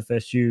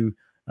FSU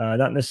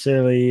not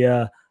necessarily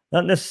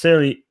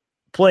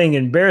playing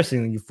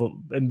embarrassing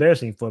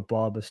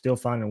football, but still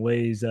finding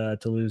ways to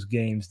lose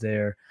games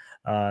there.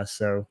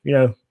 So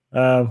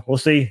we'll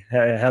see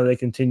how they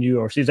continue,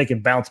 or see if they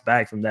can bounce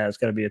back from that. It's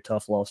got to be a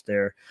tough loss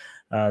there.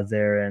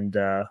 And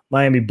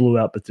Miami blew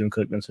out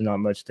Bethune-Cookman, so not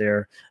much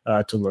there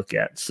to look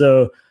at.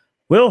 So,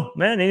 Will,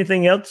 man,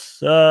 anything else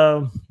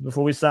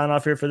before we sign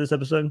off here for this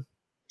episode?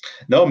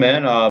 No,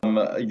 man.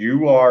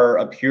 You are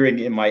appearing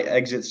in my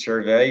exit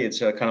survey. It's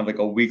kind of like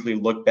a weekly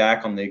look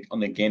back on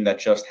the game that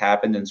just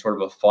happened in sort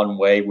of a fun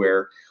way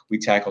where we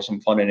tackle some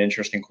fun and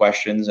interesting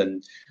questions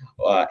and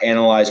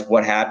analyze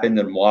what happened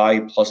and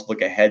why, plus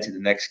look ahead to the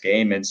next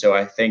game. And so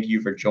I thank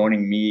you for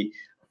joining me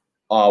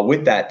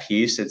with that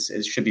piece.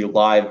 It should be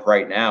live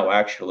right now,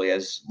 actually,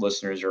 as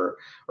listeners are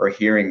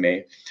hearing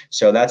me.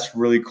 So that's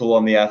really cool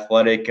on The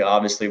Athletic.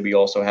 Obviously, we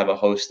also have a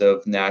host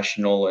of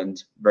national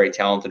and very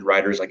talented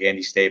writers like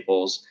Andy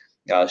Staples,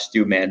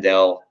 Stu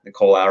Mandel,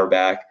 Nicole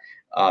Auerbach.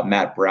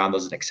 Matt Brown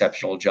does an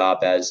exceptional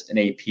job as an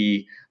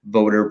AP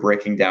voter,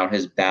 breaking down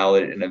his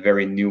ballot in a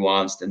very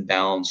nuanced and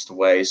balanced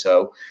way.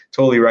 So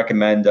totally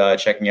recommend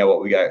checking out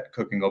what we got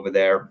cooking over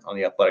there on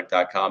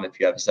theathletic.com if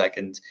you have a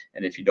second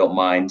and if you don't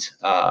mind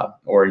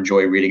or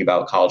enjoy reading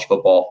about college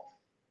football.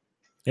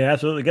 Yeah,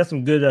 absolutely. Got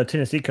some good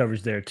Tennessee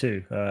coverage there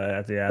too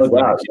at the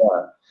Athletic.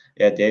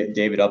 Yeah,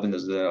 David Upton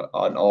does an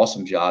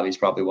awesome job. He's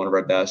probably one of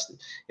our best,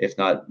 if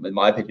not, in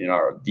my opinion,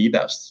 the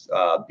best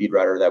beat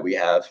writer that we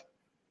have.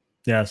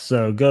 Yeah,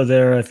 so go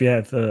there if you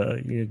have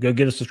go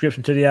get a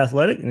subscription to The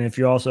Athletic, and if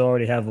you also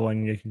already have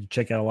one, you can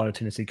check out a lot of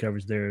Tennessee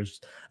coverage there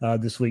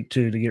this week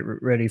too to get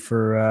ready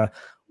for.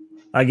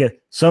 I guess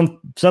some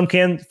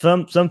fans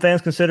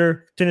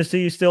consider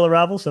Tennessee still a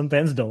rival, some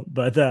fans don't,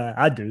 but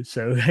I do.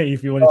 So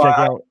if you want to check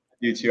out,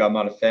 you too. I'm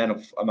not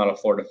a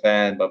Florida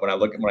fan, but when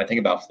I think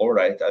about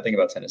Florida, I think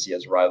about Tennessee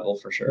as a rival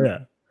for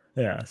sure.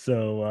 Yeah.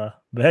 So,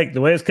 but heck,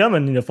 the way it's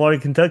coming,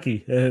 Florida,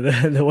 Kentucky,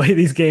 the way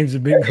these games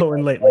have been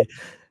going lately.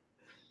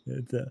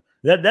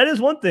 That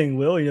is one thing,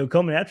 Will.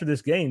 Coming after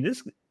this game,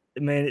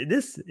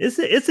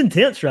 it's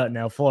intense right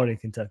now, Florida and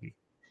Kentucky,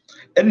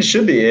 and it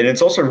should be, and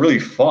it's also really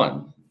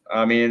fun.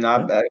 I mean,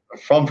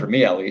 fun for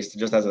me at least,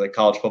 just as a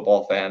college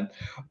football fan.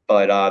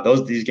 But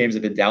these games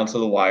have been down to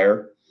the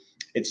wire.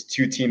 It's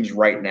two teams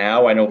right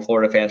now. I know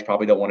Florida fans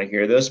probably don't want to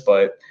hear this,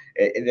 but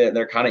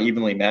they're kind of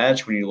evenly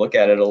matched when you look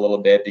at it a little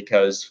bit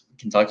because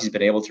Kentucky's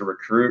been able to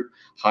recruit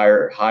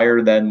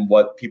higher than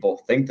what people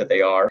think that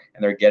they are,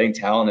 and they're getting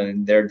talent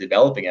and they're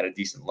developing at a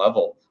decent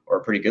level or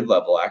a pretty good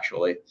level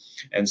actually.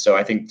 And so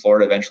I think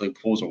Florida eventually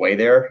pulls away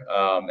there.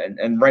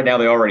 And right now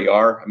they already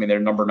are. I mean, they're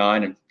number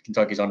 9 and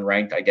Kentucky's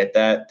unranked. I get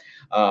that.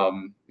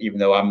 Even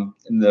though I'm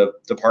in the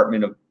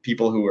department of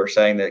people who are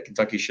saying that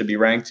Kentucky should be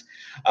ranked.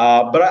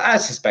 But I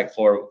suspect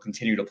Florida will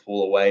continue to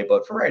pull away.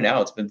 But for right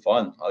now, it's been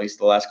fun, at least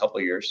the last couple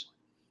of years.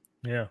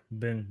 Yeah,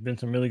 been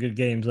some really good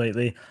games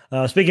lately.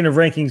 Speaking of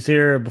rankings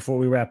here, before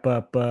we wrap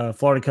up,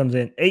 Florida comes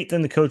in 8th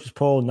in the coaches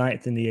poll,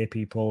 9th in the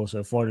AP poll.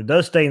 So Florida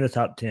does stay in the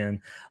top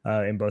 10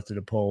 in both of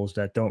the polls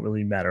that don't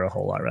really matter a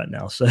whole lot right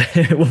now. So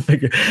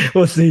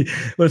we'll see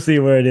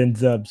where it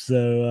ends up.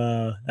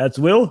 So that's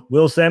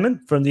Will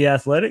Salmon from The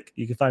Athletic.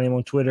 You can find him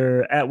on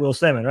Twitter at Will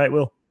Salmon, right,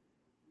 Will?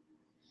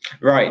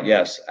 Right,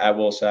 yes, at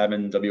Will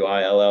Salmon,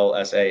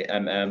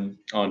 WILLSAMM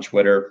on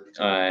Twitter.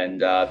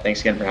 And thanks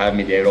again for having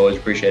me, David. Always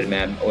appreciate it,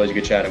 man. Always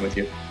good chatting with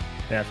you.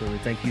 Absolutely.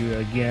 Thank you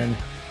again.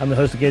 I'm the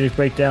host of Gators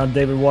Breakdown,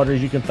 David Waters.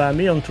 You can find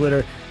me on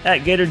Twitter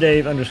at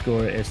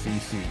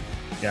GatorDave_SEC.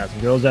 Guys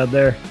and girls out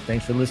there,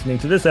 thanks for listening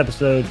to this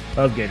episode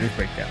of Gators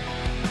Breakdown.